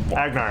has to.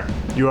 Agnar,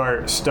 you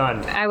are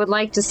stunned. I would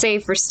like to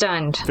save for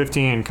stunned.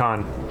 15,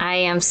 con. I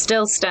am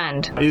still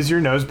stunned. Is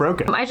your nose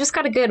broken? I just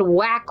got a good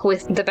whack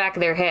with the back of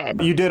their head.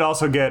 You did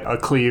also get a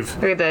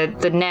cleave. Or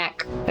the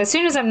neck. As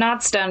soon as I'm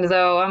not stunned,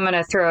 though, I'm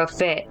gonna throw a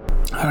fit.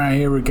 Alright,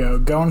 here we go.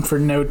 Going for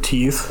no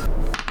teeth.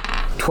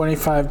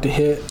 25 to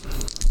hit.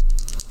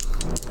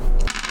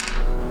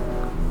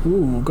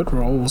 Ooh, good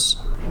rolls.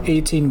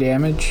 18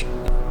 damage.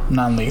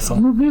 Non-lethal.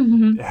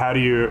 How do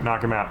you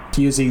knock him out?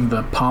 Using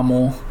the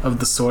pommel of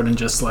the sword and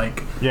just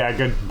like... Yeah,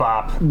 good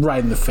bop.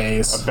 Right in the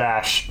face. A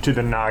bash to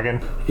the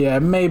noggin. Yeah,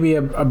 maybe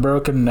a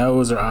broken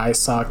nose or eye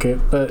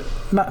socket, but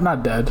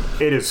not dead.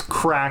 It is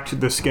cracked,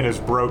 the skin is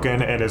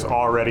broken, and is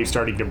already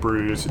starting to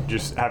bruise,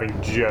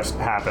 having just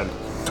happened.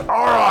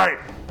 Alright!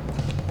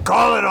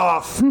 Call it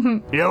off!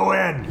 You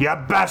win! You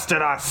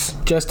bested us!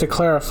 Just to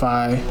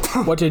clarify,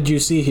 what did you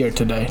see here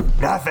today?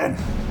 Nothing.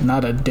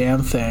 Not a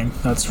damn thing.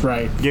 That's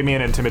right. Give me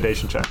an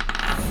intimidation check.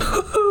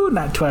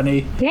 Not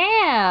 20.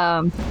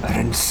 Damn! I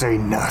didn't say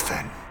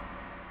nothing.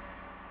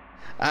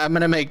 I'm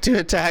going to make 2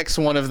 attacks,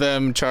 one of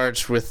them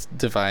charged with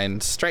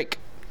Divine Strike.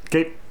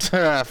 Okay.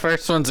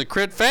 First one's a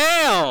crit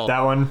fail!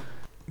 That one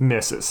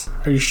misses.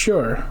 Are you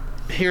sure?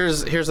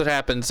 Here's what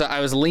happened. So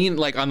I was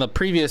on the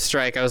previous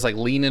strike, I was like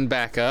leaning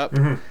back up,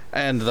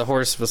 and the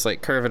horse was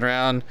like curving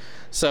around.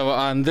 So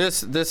on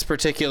this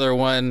particular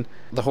one,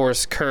 the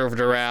horse curved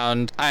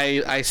around.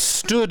 I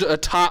stood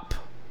atop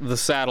the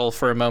saddle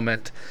for a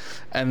moment,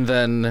 and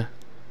then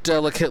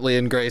delicately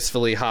and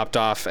gracefully hopped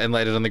off and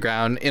laid it on the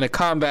ground in a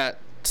combat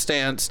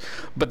stance.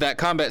 But that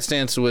combat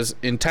stance was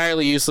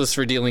entirely useless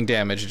for dealing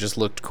damage. It just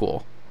looked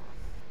cool.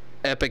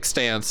 Epic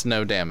stance,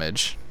 no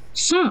damage.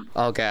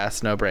 All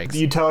gas, no brakes.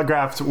 You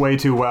telegraphed way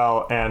too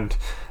well, and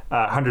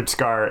 100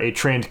 Scar, a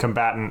trained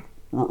combatant,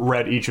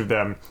 read each of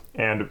them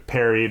and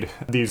parried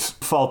these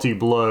faulty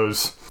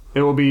blows.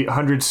 It will be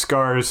 100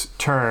 Scar's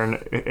turn,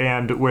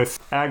 and with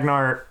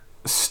Agnar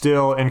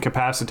still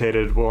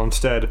incapacitated, we'll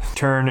instead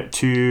turn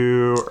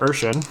to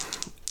Urshan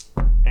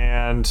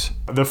And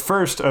the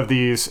first of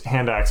these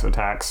hand axe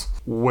attacks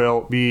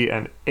will be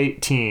an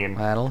 18.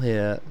 That'll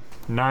hit.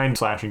 9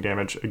 slashing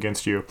damage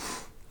against you.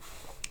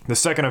 The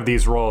second of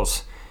these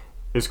rolls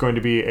is going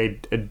to be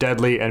a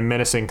deadly and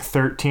menacing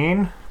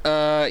 13.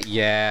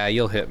 Yeah,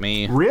 you'll hit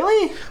me.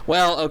 Really?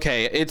 Well,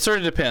 okay, it sort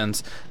of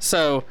depends.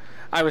 So,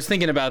 I was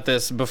thinking about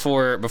this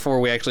before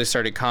we actually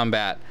started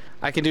combat.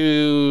 I could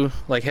do,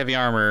 like, heavy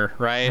armor,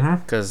 right?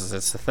 Because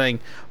it's the thing.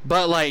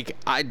 But, like,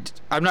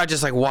 I'm not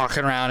just, like,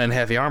 walking around in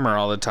heavy armor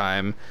all the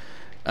time.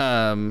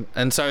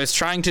 And so I was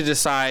trying to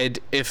decide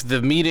if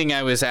the meeting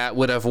I was at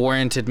would have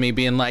warranted me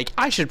being like,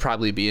 I should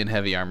probably be in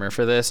heavy armor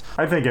for this.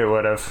 I think it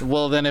would have.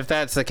 Well, then if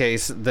that's the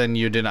case, then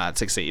you did not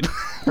succeed.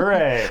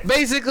 Hooray.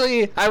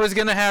 Basically, I was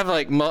going to have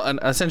like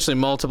essentially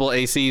multiple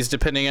ACs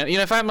depending on,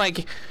 if I'm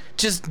like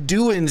just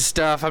doing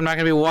stuff, I'm not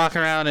going to be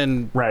walking around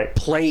in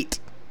plate,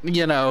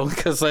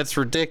 because that's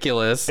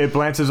ridiculous. It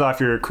glances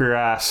off your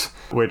cuirass,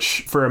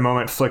 which for a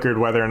moment flickered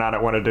whether or not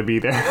it wanted to be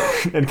there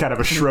in kind of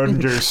a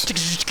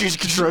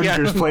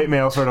Schrodinger's plate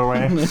mail sort of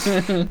way.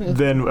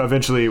 Then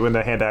eventually when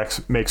the hand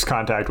axe makes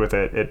contact with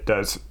it, it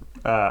does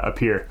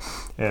appear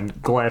and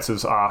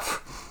glances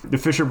off. The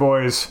Fisher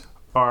boys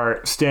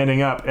are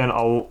standing up and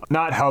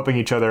not helping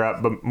each other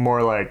up, but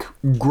more like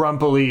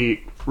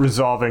grumpily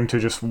resolving to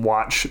just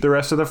watch the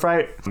rest of the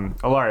fight.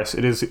 Alaris,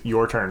 it is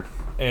your turn.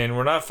 And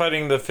we're not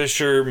fighting the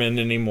fishermen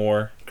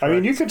anymore. Correct? I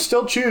mean, you could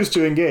still choose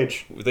to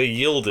engage. They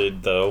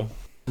yielded, though.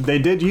 They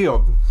did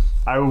yield.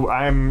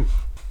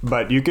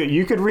 But you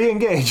could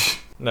re-engage.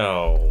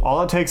 No.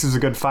 All it takes is a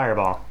good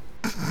fireball.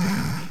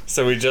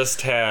 So we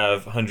just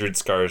have 100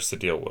 scars to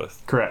deal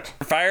with. Correct.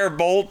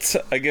 Firebolt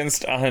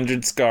against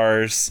 100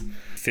 scars.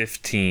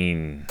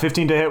 15.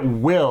 15 to hit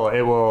will.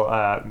 It will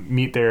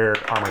meet their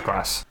armor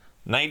class.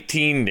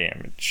 19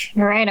 damage.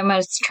 All right, I'm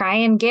going to try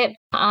and get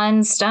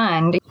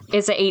unstunned.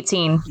 It's an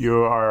 18.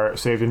 You are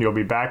saved and you'll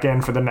be back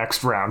in for the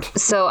next round.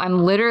 So I'm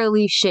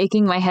literally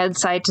shaking my head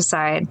side to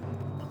side,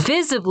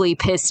 visibly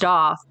pissed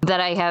off that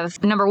I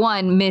have, number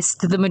one, missed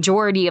the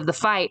majority of the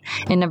fight,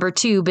 and number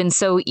two, been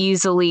so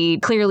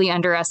clearly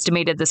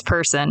underestimated this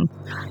person.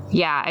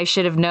 Yeah, I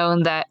should have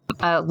known that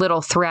a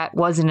little threat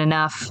wasn't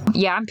enough.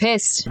 Yeah, I'm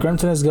pissed.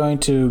 Grimton is going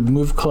to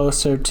move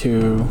closer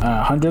to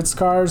 100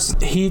 Scars.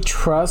 He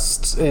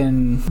trusts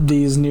in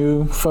these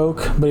new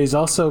folk, but he's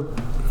also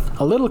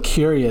a little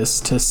curious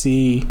to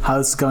see how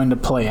this is going to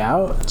play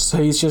out.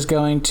 So he's just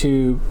going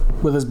to,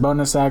 with his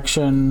bonus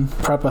action,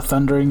 prep a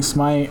Thundering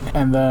Smite,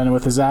 and then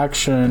with his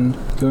action,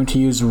 going to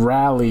use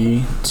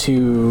Rally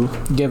to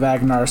give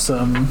Agnar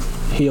some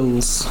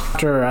heals.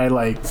 After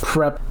I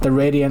prep the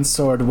Radiant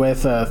Sword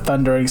with a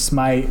Thundering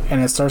Smite,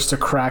 and it starts to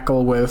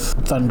crackle with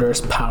thunderous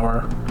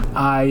power,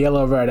 I yell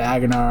over at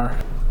Agnar,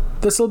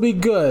 "This'll be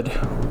good.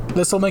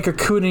 This'll make a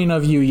cooning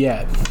of you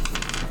yet."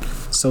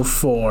 So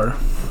 4.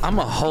 I'm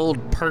a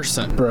hold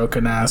person.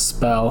 Broken ass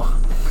spell.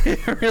 It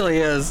really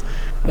is.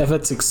 If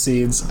it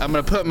succeeds, I'm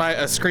gonna put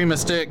my Scream of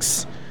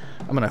Sticks.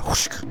 I'm gonna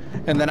whoosh,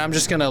 and then I'm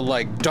just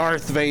gonna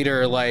Darth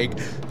Vader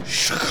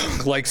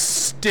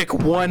stick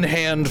one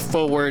hand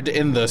forward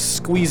in the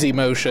squeezy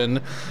motion,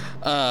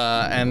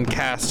 and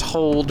cast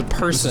Hold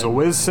Person. This is a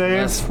whiz save.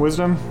 Yes.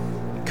 Wisdom.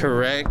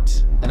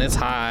 Correct, and it's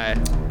high.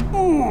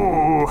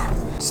 Ooh,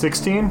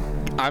 16.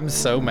 I'm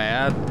so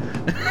mad.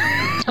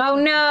 Oh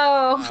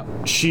no!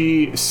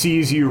 She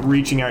sees you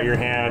reaching out your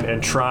hand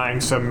and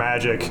trying some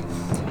magic,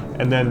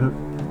 and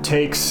then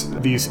takes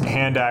these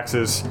hand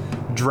axes,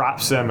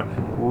 drops them,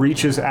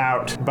 reaches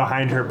out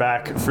behind her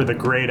back for the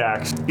great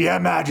axe. "Your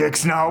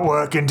magic's not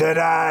working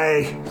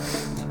today!"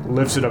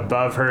 Lifts it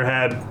above her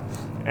head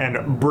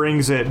and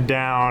brings it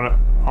down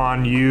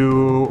on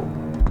you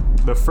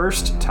the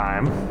first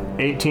time.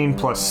 18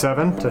 plus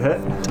 7 to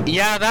hit.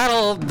 Yeah,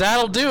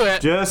 that'll do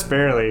it. Just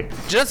barely.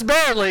 Just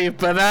barely,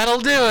 but that'll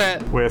do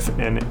it. With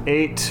an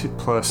 8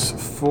 plus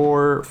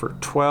 4 for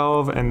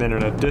 12, and then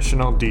an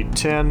additional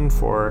d10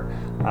 for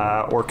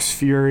Orc's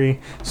Fury.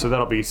 So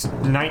that'll be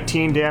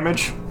 19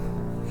 damage.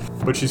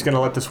 But she's going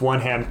to let this one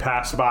hand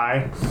pass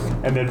by,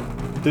 and then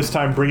this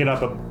time bring it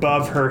up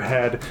above her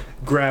head,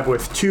 grab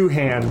with two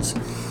hands,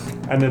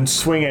 and then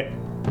swing it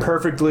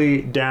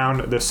perfectly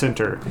down the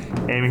center,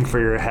 aiming for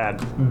your head.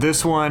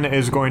 This one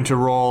is going to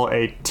roll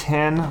a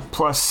 10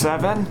 plus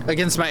 7.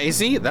 Against my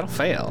AC? That'll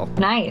fail.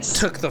 Nice.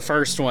 Took the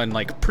first one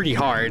pretty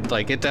hard.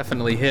 It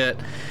definitely hit.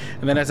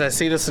 And then as I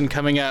see this one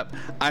coming up,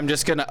 I'm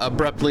just gonna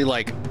abruptly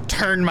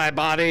turn my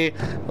body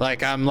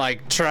I'm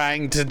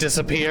trying to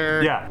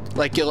disappear. Yeah.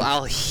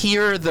 I'll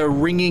hear the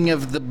ringing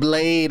of the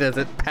blade as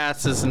it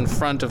passes in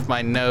front of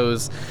my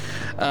nose.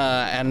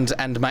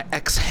 And my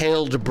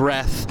exhaled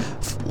breath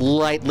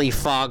lightly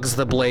fogs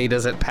the blade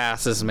as it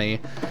passes me.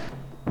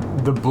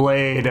 The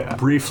blade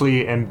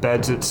briefly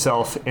embeds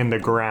itself in the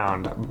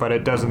ground, but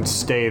it doesn't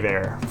stay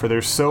there, for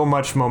there's so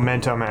much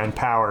momentum and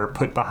power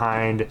put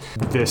behind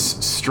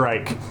this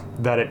strike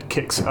that it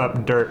kicks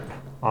up dirt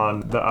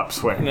on the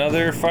upswing.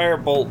 Another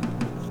firebolt.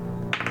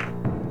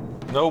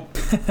 Nope.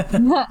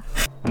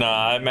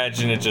 Nah, I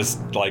imagine it just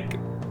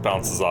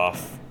bounces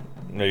off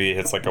Maybe it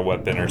hits like a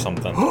weapon or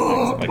something.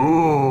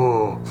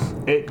 Ooh!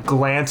 It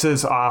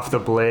glances off the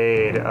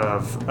blade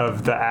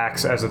of the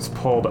axe as it's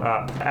pulled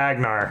up.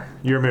 Agnar,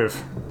 your move.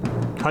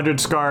 100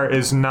 Scar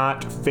is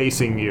not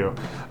facing you.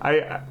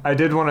 I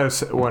did want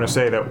to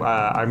say that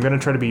I'm going to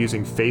try to be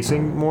using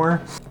facing more,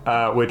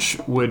 which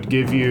would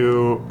give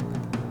you,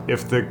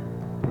 if the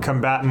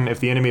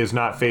enemy is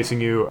not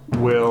facing you,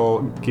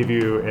 will give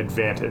you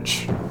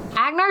advantage.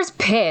 Agnar's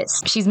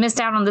pissed. She's missed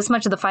out on this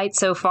much of the fight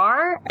so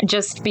far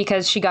just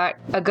because she got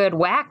a good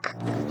whack,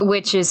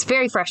 which is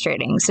very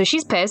frustrating. So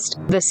she's pissed.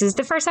 This is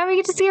the first time we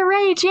get to see her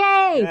rage.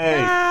 Yay!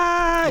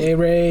 Hey,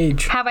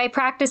 rage. Have I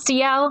practiced to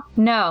yell?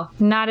 No,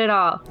 not at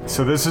all.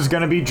 So this is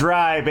going to be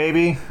dry,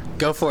 baby.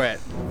 Go for it.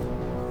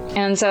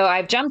 And so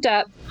I've jumped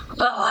up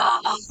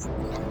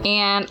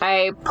and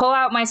I pull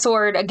out my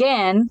sword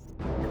again.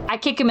 I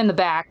kick him in the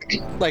back.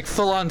 Like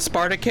full-on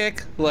Sparta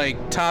kick?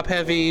 Like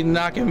top-heavy,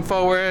 knock him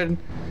forward?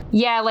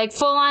 Yeah, like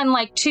full-on,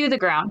 like to the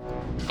ground.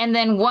 And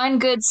then one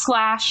good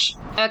slash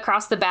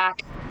across the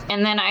back.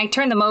 And then I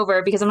turn them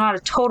over because I'm not a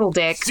total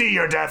dick. See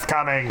your death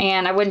coming.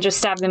 And I wouldn't just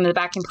stab them in the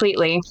back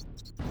completely.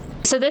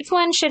 So this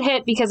one should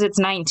hit because it's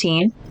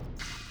 19.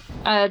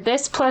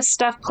 This plus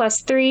stuff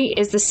plus 3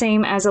 is the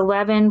same as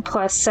 11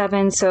 plus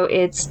 7, so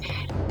it's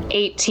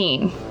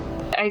 18.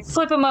 I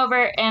flip him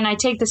over and I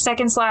take the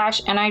second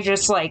slash and I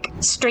just like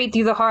straight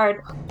through the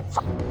heart.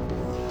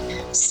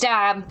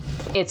 Stab.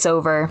 It's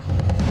over.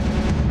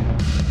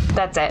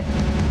 That's it.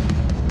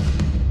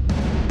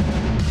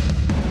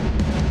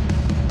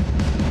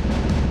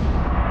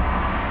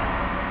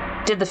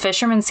 Did the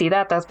fishermen see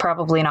that? That's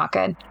probably not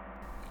good.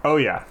 Oh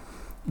yeah.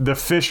 The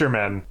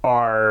fishermen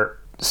are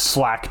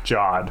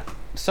slack-jawed.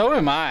 So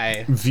am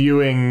I.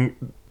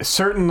 Viewing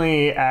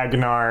certainly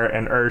Agnar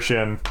and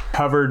Urshan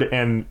covered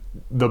in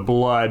the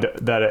blood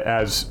that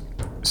has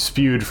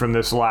spewed from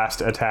this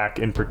last attack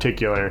in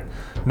particular,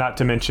 not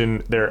to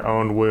mention their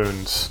own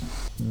wounds.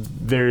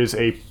 There's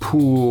a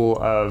pool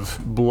of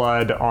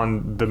blood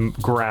on the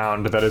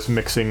ground that is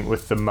mixing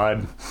with the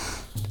mud.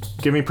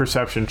 Give me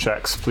perception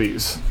checks,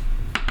 please.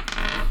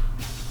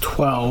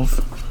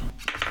 12.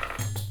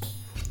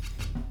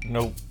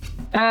 Nope.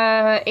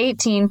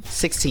 18.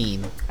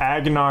 16.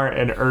 Agnar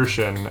and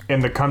Urshan,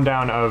 in the come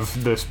down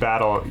of this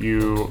battle,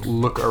 you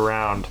look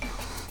around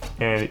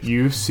and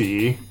you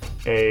see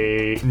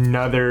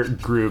another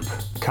group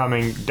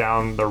coming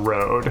down the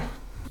road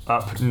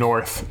up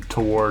north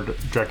toward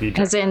Dreki.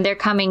 As in they're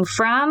coming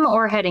from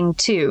or heading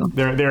to?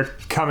 They're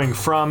coming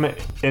from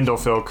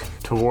Indolfilk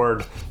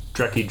toward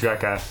Dreki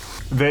Dreka.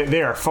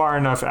 They are far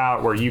enough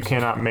out where you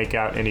cannot make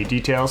out any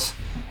details.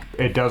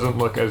 It doesn't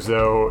look as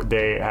though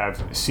they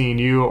have seen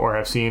you or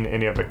have seen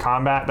any of the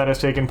combat that has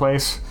taken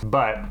place,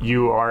 but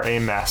you are a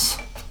mess,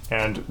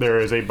 and there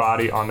is a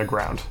body on the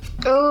ground.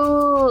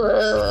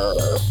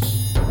 Oh.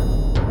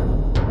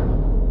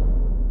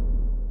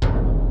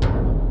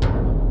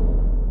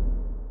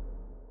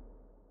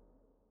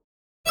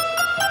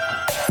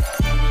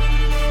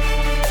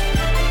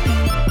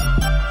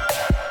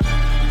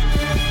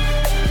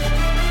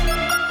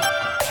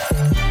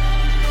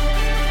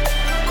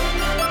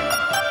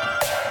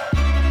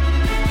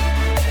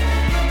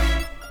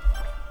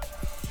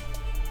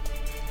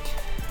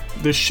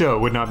 This show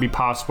would not be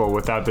possible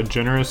without the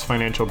generous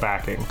financial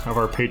backing of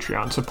our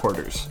Patreon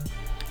supporters.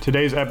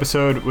 Today's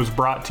episode was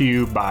brought to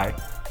you by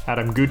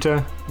Adam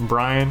Guta,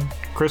 Brian,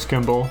 Chris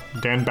Kimball,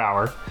 Dan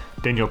Bauer,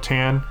 Daniel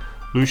Tan,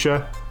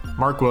 Lucia,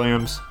 Mark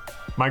Williams,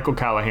 Michael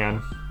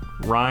Callahan,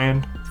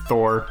 Ryan,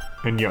 Thor,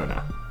 and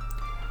Yona.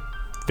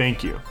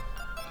 Thank you,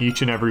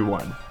 each and every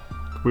one.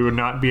 We would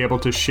not be able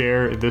to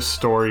share this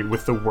story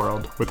with the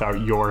world without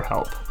your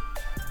help.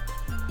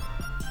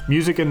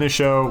 Music in this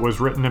show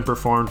was written and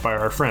performed by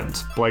our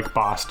friends, Blake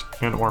Bost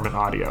and Orman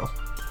Audio.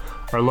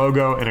 Our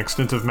logo and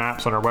extensive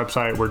maps on our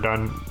website were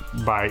done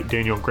by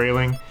Daniel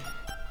Grayling.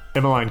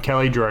 Emmeline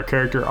Kelly drew our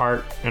character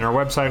art, and our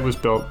website was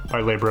built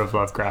by Labor of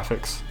Love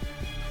Graphics.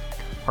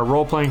 Our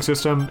role-playing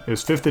system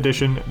is 5th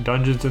edition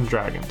Dungeons &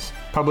 Dragons,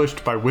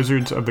 published by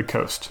Wizards of the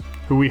Coast,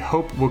 who we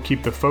hope will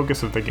keep the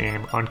focus of the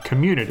game on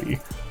community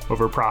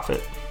over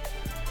profit.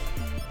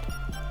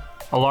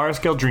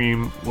 Alaris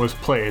Geldream was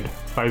played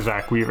by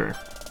Zach Weaver.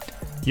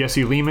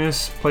 Yessie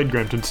Lemus played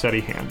Grimton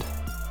Steadyhand.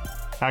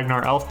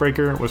 Agnar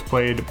Elfbreaker was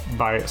played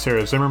by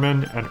Sarah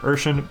Zimmerman, and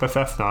Urshan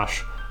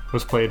Bethethnosh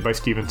was played by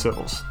Steven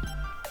Sibbles.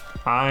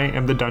 I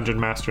am the Dungeon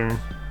Master,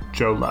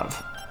 Joe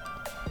Love.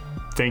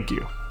 Thank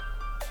you.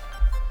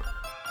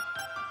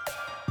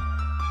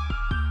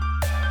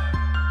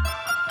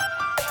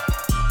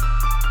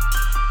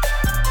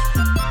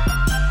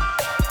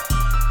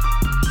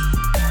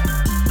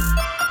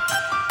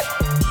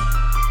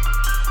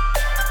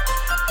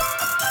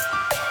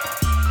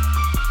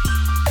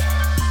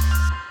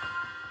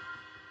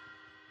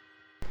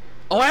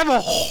 Oh, I have a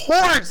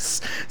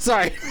horse!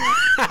 Sorry.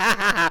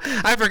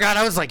 I forgot.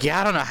 I was like,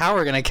 yeah, I don't know how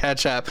we're going to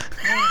catch up.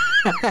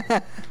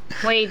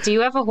 Wait, do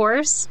you have a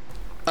horse?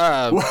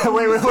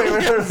 Wait.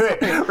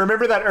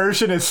 Remember that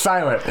Urshan is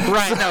silent.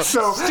 Right, no,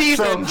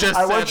 Steven just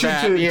I want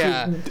said you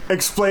that, to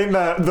explain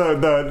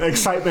the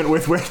excitement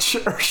with which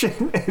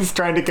Urshan is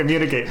trying to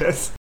communicate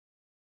this.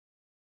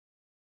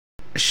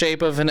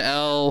 Shape of an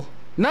L.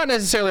 Not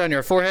necessarily on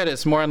your forehead,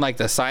 it's more on like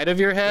the side of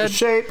your head. The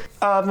shape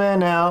of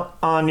an L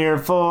on your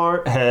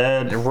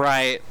forehead.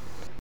 Right.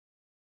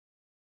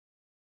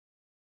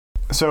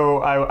 So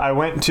I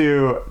went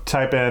to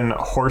type in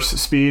horse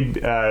speed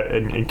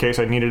in case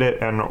I needed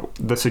it, and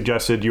the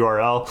suggested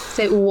URL. Is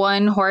it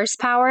 1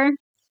 horsepower?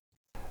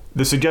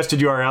 The suggested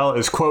URL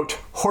is, quote,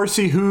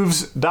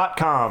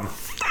 horseyhooves.com.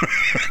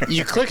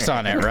 You clicked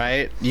on it,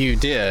 right? You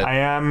did. I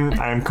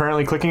am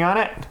currently clicking on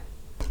it.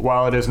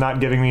 While it is not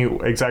giving me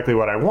exactly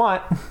what I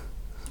want,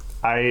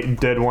 I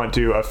did want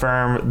to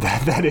affirm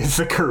that that is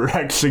the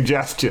correct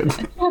suggestion.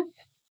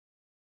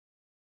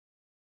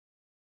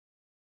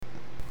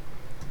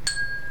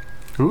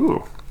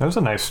 Ooh, that was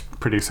a nice,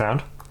 pretty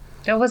sound.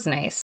 That was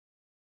nice.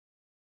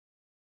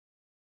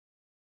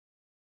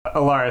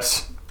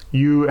 Alaris,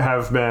 you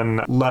have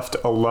been left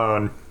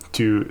alone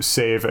to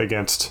save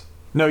against...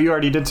 No, you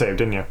already did save,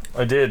 didn't you?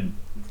 I did.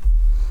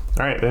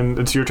 All right, then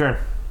it's your turn.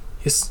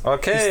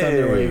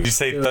 Okay. You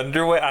say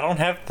Thunderwave? I don't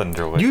have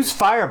Thunderwave. Use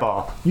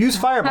Fireball.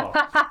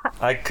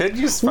 I could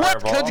use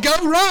Fireball. What could go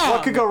wrong?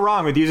 What could go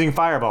wrong with using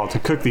Fireball to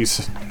cook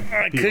these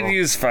I people? could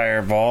use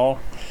Fireball.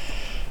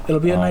 It'll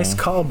be a nice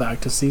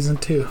callback to season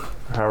 2.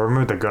 I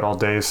remember the good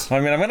old days. I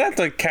mean, I'm going to have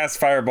to cast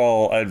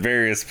Fireball at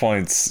various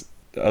points.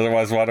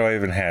 Otherwise, why do I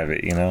even have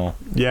it, you know?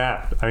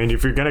 Yeah, I mean,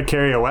 if you're going to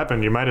carry a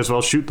weapon, you might as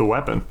well shoot the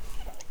weapon.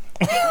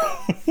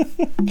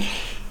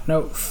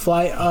 No,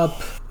 fly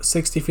up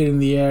 60 feet in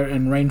the air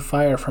and rain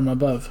fire from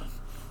above.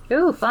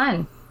 Ooh,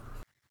 fun.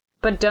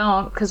 But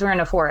don't, because we're in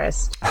a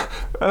forest.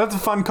 That's a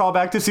fun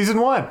callback to season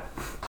 1.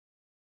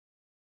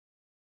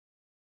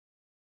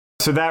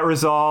 So that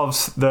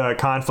resolves the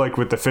conflict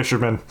with the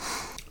fisherman.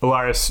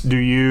 Alaris, do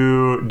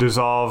you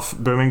dissolve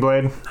Booming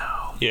Blade?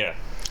 No. Yeah.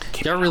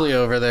 You're really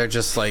over there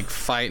just like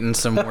fighting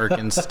some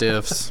working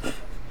stiffs.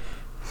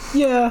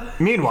 Yeah.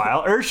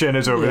 Meanwhile, Urshan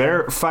is over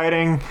there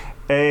fighting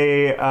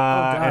an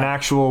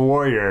actual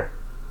warrior.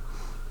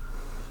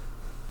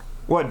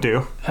 What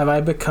do? Have I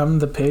become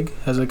the pig?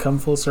 Has it come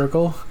full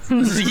circle?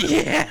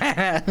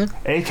 Yeah.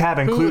 ACAB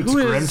includes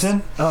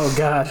Grimton? Oh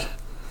god.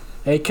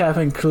 ACAB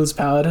includes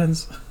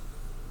paladins?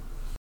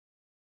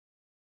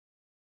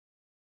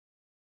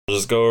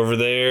 Just go over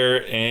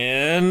there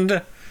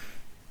and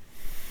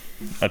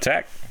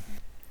attack.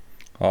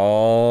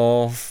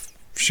 I'll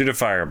shoot a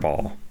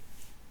fireball.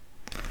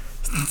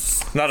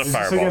 Not a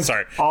fireball,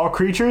 sorry. All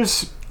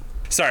creatures?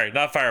 Sorry,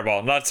 not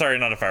fireball. Not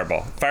a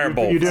fireball.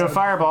 Firebolt. You do a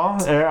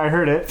fireball. I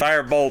heard it.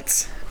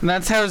 Firebolts. And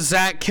that's how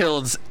Zach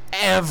kills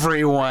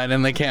everyone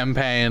in the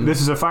campaign.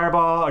 This is a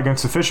fireball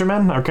against the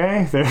fisherman,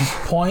 okay?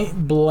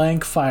 Point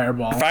blank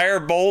fireball.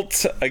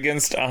 Firebolt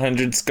against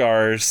 100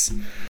 scars.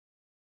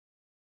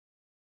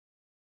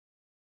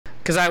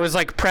 Because I was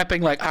like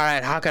prepping, like, all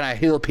right, how can I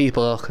heal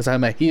people? Because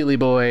I'm a Healy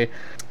boy.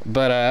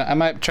 But I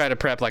might try to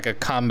prep like a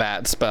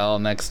combat spell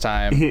next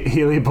time.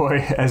 Healy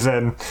boy, as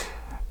in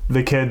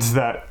the kids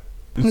that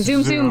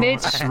zoom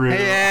bitch through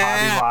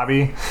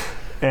Hobby Lobby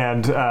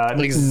and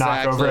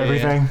knock over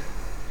everything.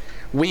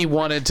 We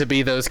wanted to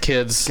be those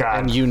kids,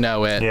 and you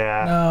know it.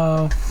 Yeah.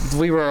 No.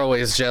 We were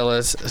always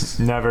jealous.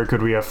 Never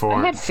could we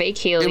afford. I had fake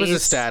Heelys. It was a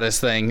status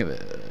thing.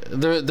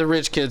 The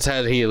rich kids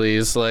had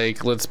Heelys.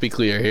 Like, let's be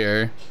clear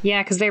here.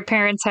 Yeah, because their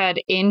parents had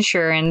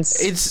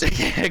insurance. It's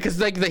because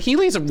like the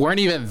Heelys weren't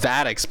even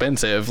that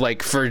expensive.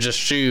 Like for just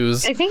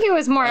shoes. I think it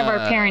was more of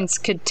our parents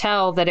could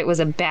tell that it was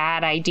a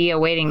bad idea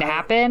waiting to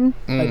happen.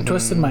 I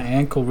twisted my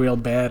ankle real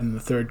bad in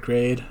the 3rd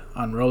grade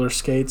on roller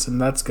skates, and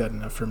that's good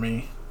enough for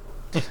me.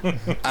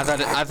 I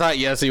thought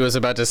Yessie was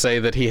about to say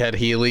that he had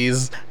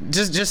Heelys.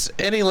 Just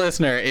any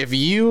listener, if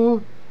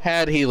you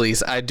had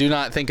Heelys, I do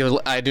not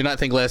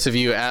think less of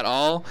you at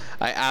all.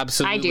 I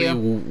absolutely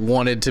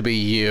wanted to be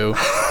you.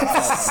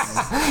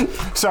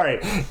 Sorry,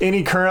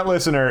 any current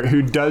listener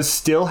who does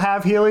still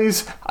have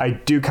Heelys, I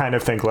do kind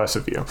of think less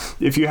of you.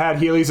 If you had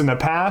Heelys in the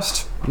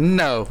past,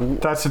 no,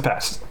 that's the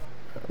past.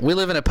 We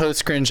live in a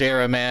post-cringe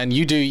era, man.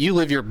 You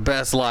live your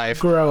best life.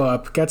 Grow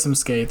up. Get some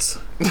skates.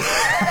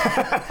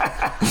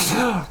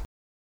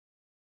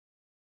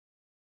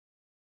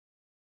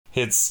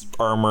 Hits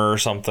armor or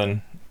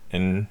something.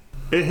 And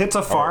it hits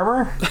a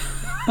farmer?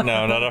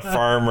 No, not a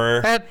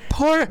farmer.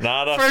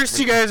 First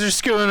you guys are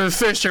screwing with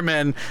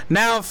fishermen.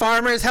 Now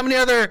farmers. How many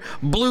other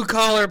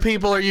blue-collar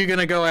people are you going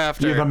to go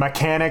after? You're the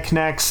mechanic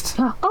next.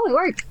 Oh, it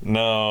worked.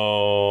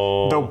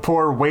 No. The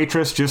poor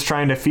waitress just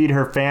trying to feed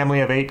her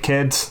family of 8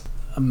 kids.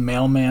 A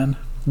mailman.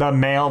 The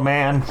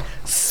mailman.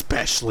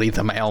 Especially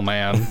the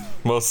mailman.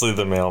 Mostly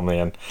the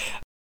mailman.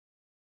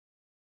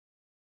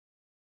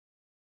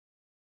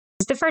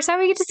 It's the first time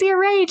we get to see a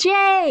rage.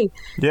 Yay!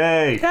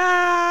 Yay!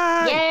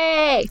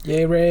 Yay!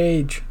 Yay,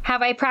 rage.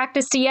 Have I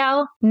practiced to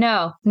yell?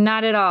 No,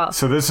 not at all.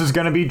 So this is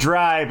going to be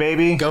dry,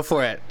 baby. Go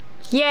for it.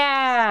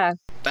 Yeah!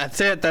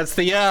 That's it. That's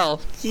the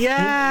yell.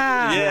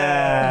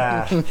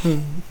 Yeah.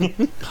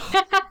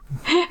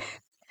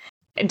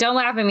 Don't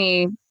laugh at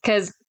me,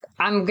 because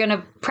I'm going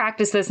to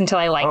practice this until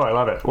I like Oh, it. I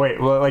love it.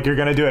 Wait, well, like you're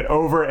going to do it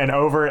over and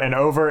over and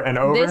over and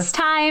over? This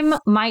time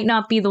might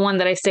not be the one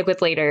that I stick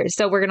with later.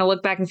 So we're going to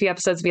look back in a few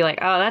episodes and be like,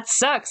 oh, that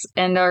sucks.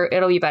 And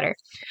it'll be better.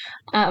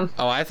 Oh,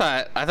 I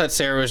thought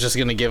Sarah was just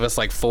gonna give us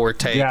like 4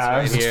 takes. Yeah,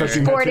 I was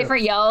expecting that 4 too.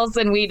 different yells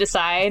and we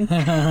decide.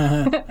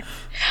 Let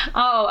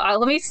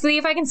me see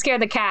if I can scare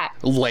the cat.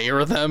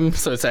 Layer them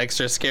so it's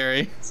extra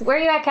scary. So where are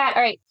you at, cat?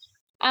 All right.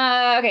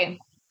 Okay.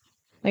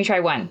 Let me try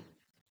one.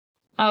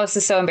 Oh, this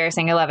is so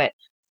embarrassing. I love it.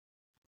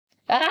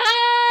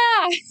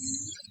 Ah!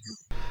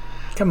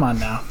 Come on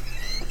now.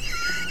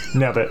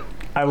 Nailed it.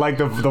 I like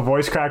the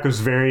voice crack was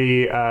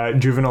very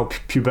juvenile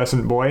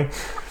pubescent boy.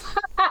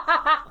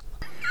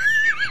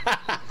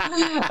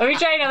 Let me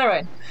try another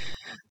one.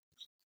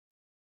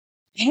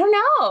 I don't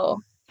know.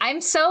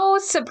 I'm so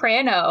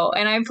soprano,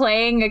 and I'm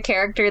playing a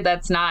character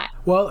that's not.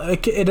 Well,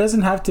 it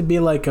doesn't have to be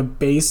like a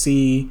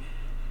bassy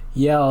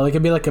yell. It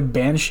could be like a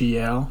banshee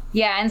yell.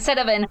 Yeah, instead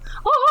of an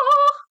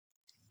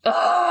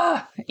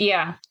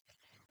yeah.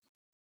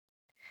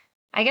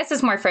 I guess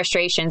it's more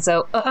frustration.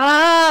 So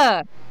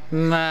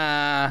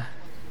Nah.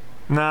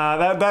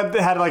 Nah, that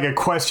had like a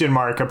question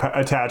mark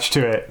attached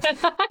to it.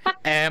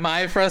 Am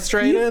I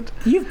frustrated?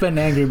 You've been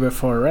angry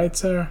before, right,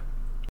 Sarah?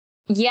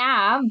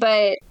 yeah,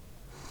 but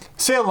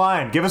Say a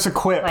line. Give us a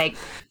quip. like,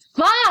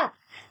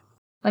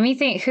 let me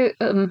think. Who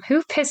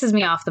pisses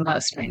me off the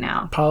most right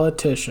now?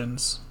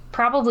 Politicians.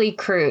 Probably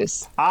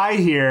Cruz. I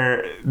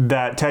hear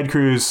that Ted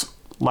Cruz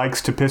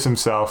likes to piss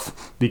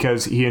himself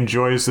because he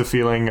enjoys the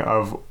feeling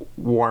of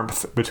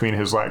warmth between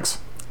his legs.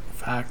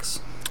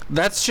 Facts.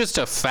 That's just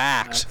a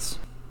fact. Facts.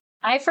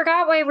 I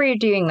forgot why we were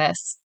doing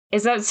this.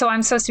 Is that so?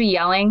 I'm supposed to be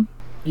yelling?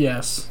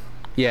 Yes.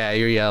 Yeah,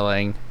 you're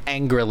yelling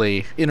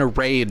angrily, in a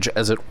rage,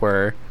 as it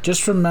were.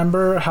 Just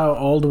remember how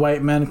old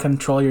white men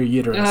control your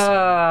uterus.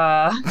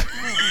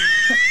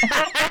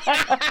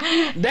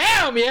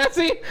 Damn,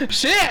 Yancy!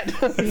 Shit!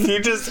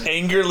 You just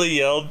angrily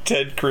yelled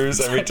Ted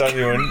Cruz every time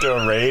you went into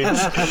a rage.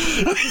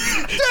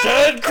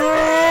 Ted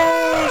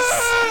Cruz!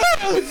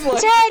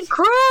 Ted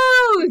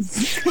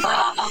Cruz!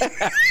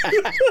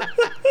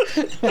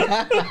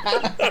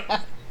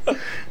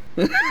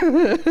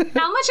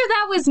 How much of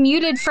that was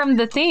muted from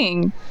the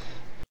thing?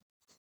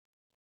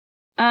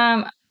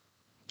 I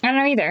don't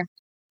know either.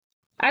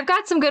 I've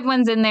got some good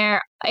ones in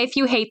there. If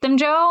you hate them,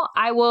 Joe,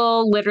 I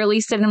will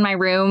literally sit in my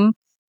room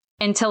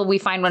until we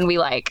find one we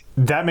like.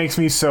 That makes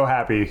me so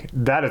happy.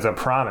 That is a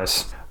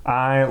promise.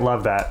 I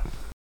love that.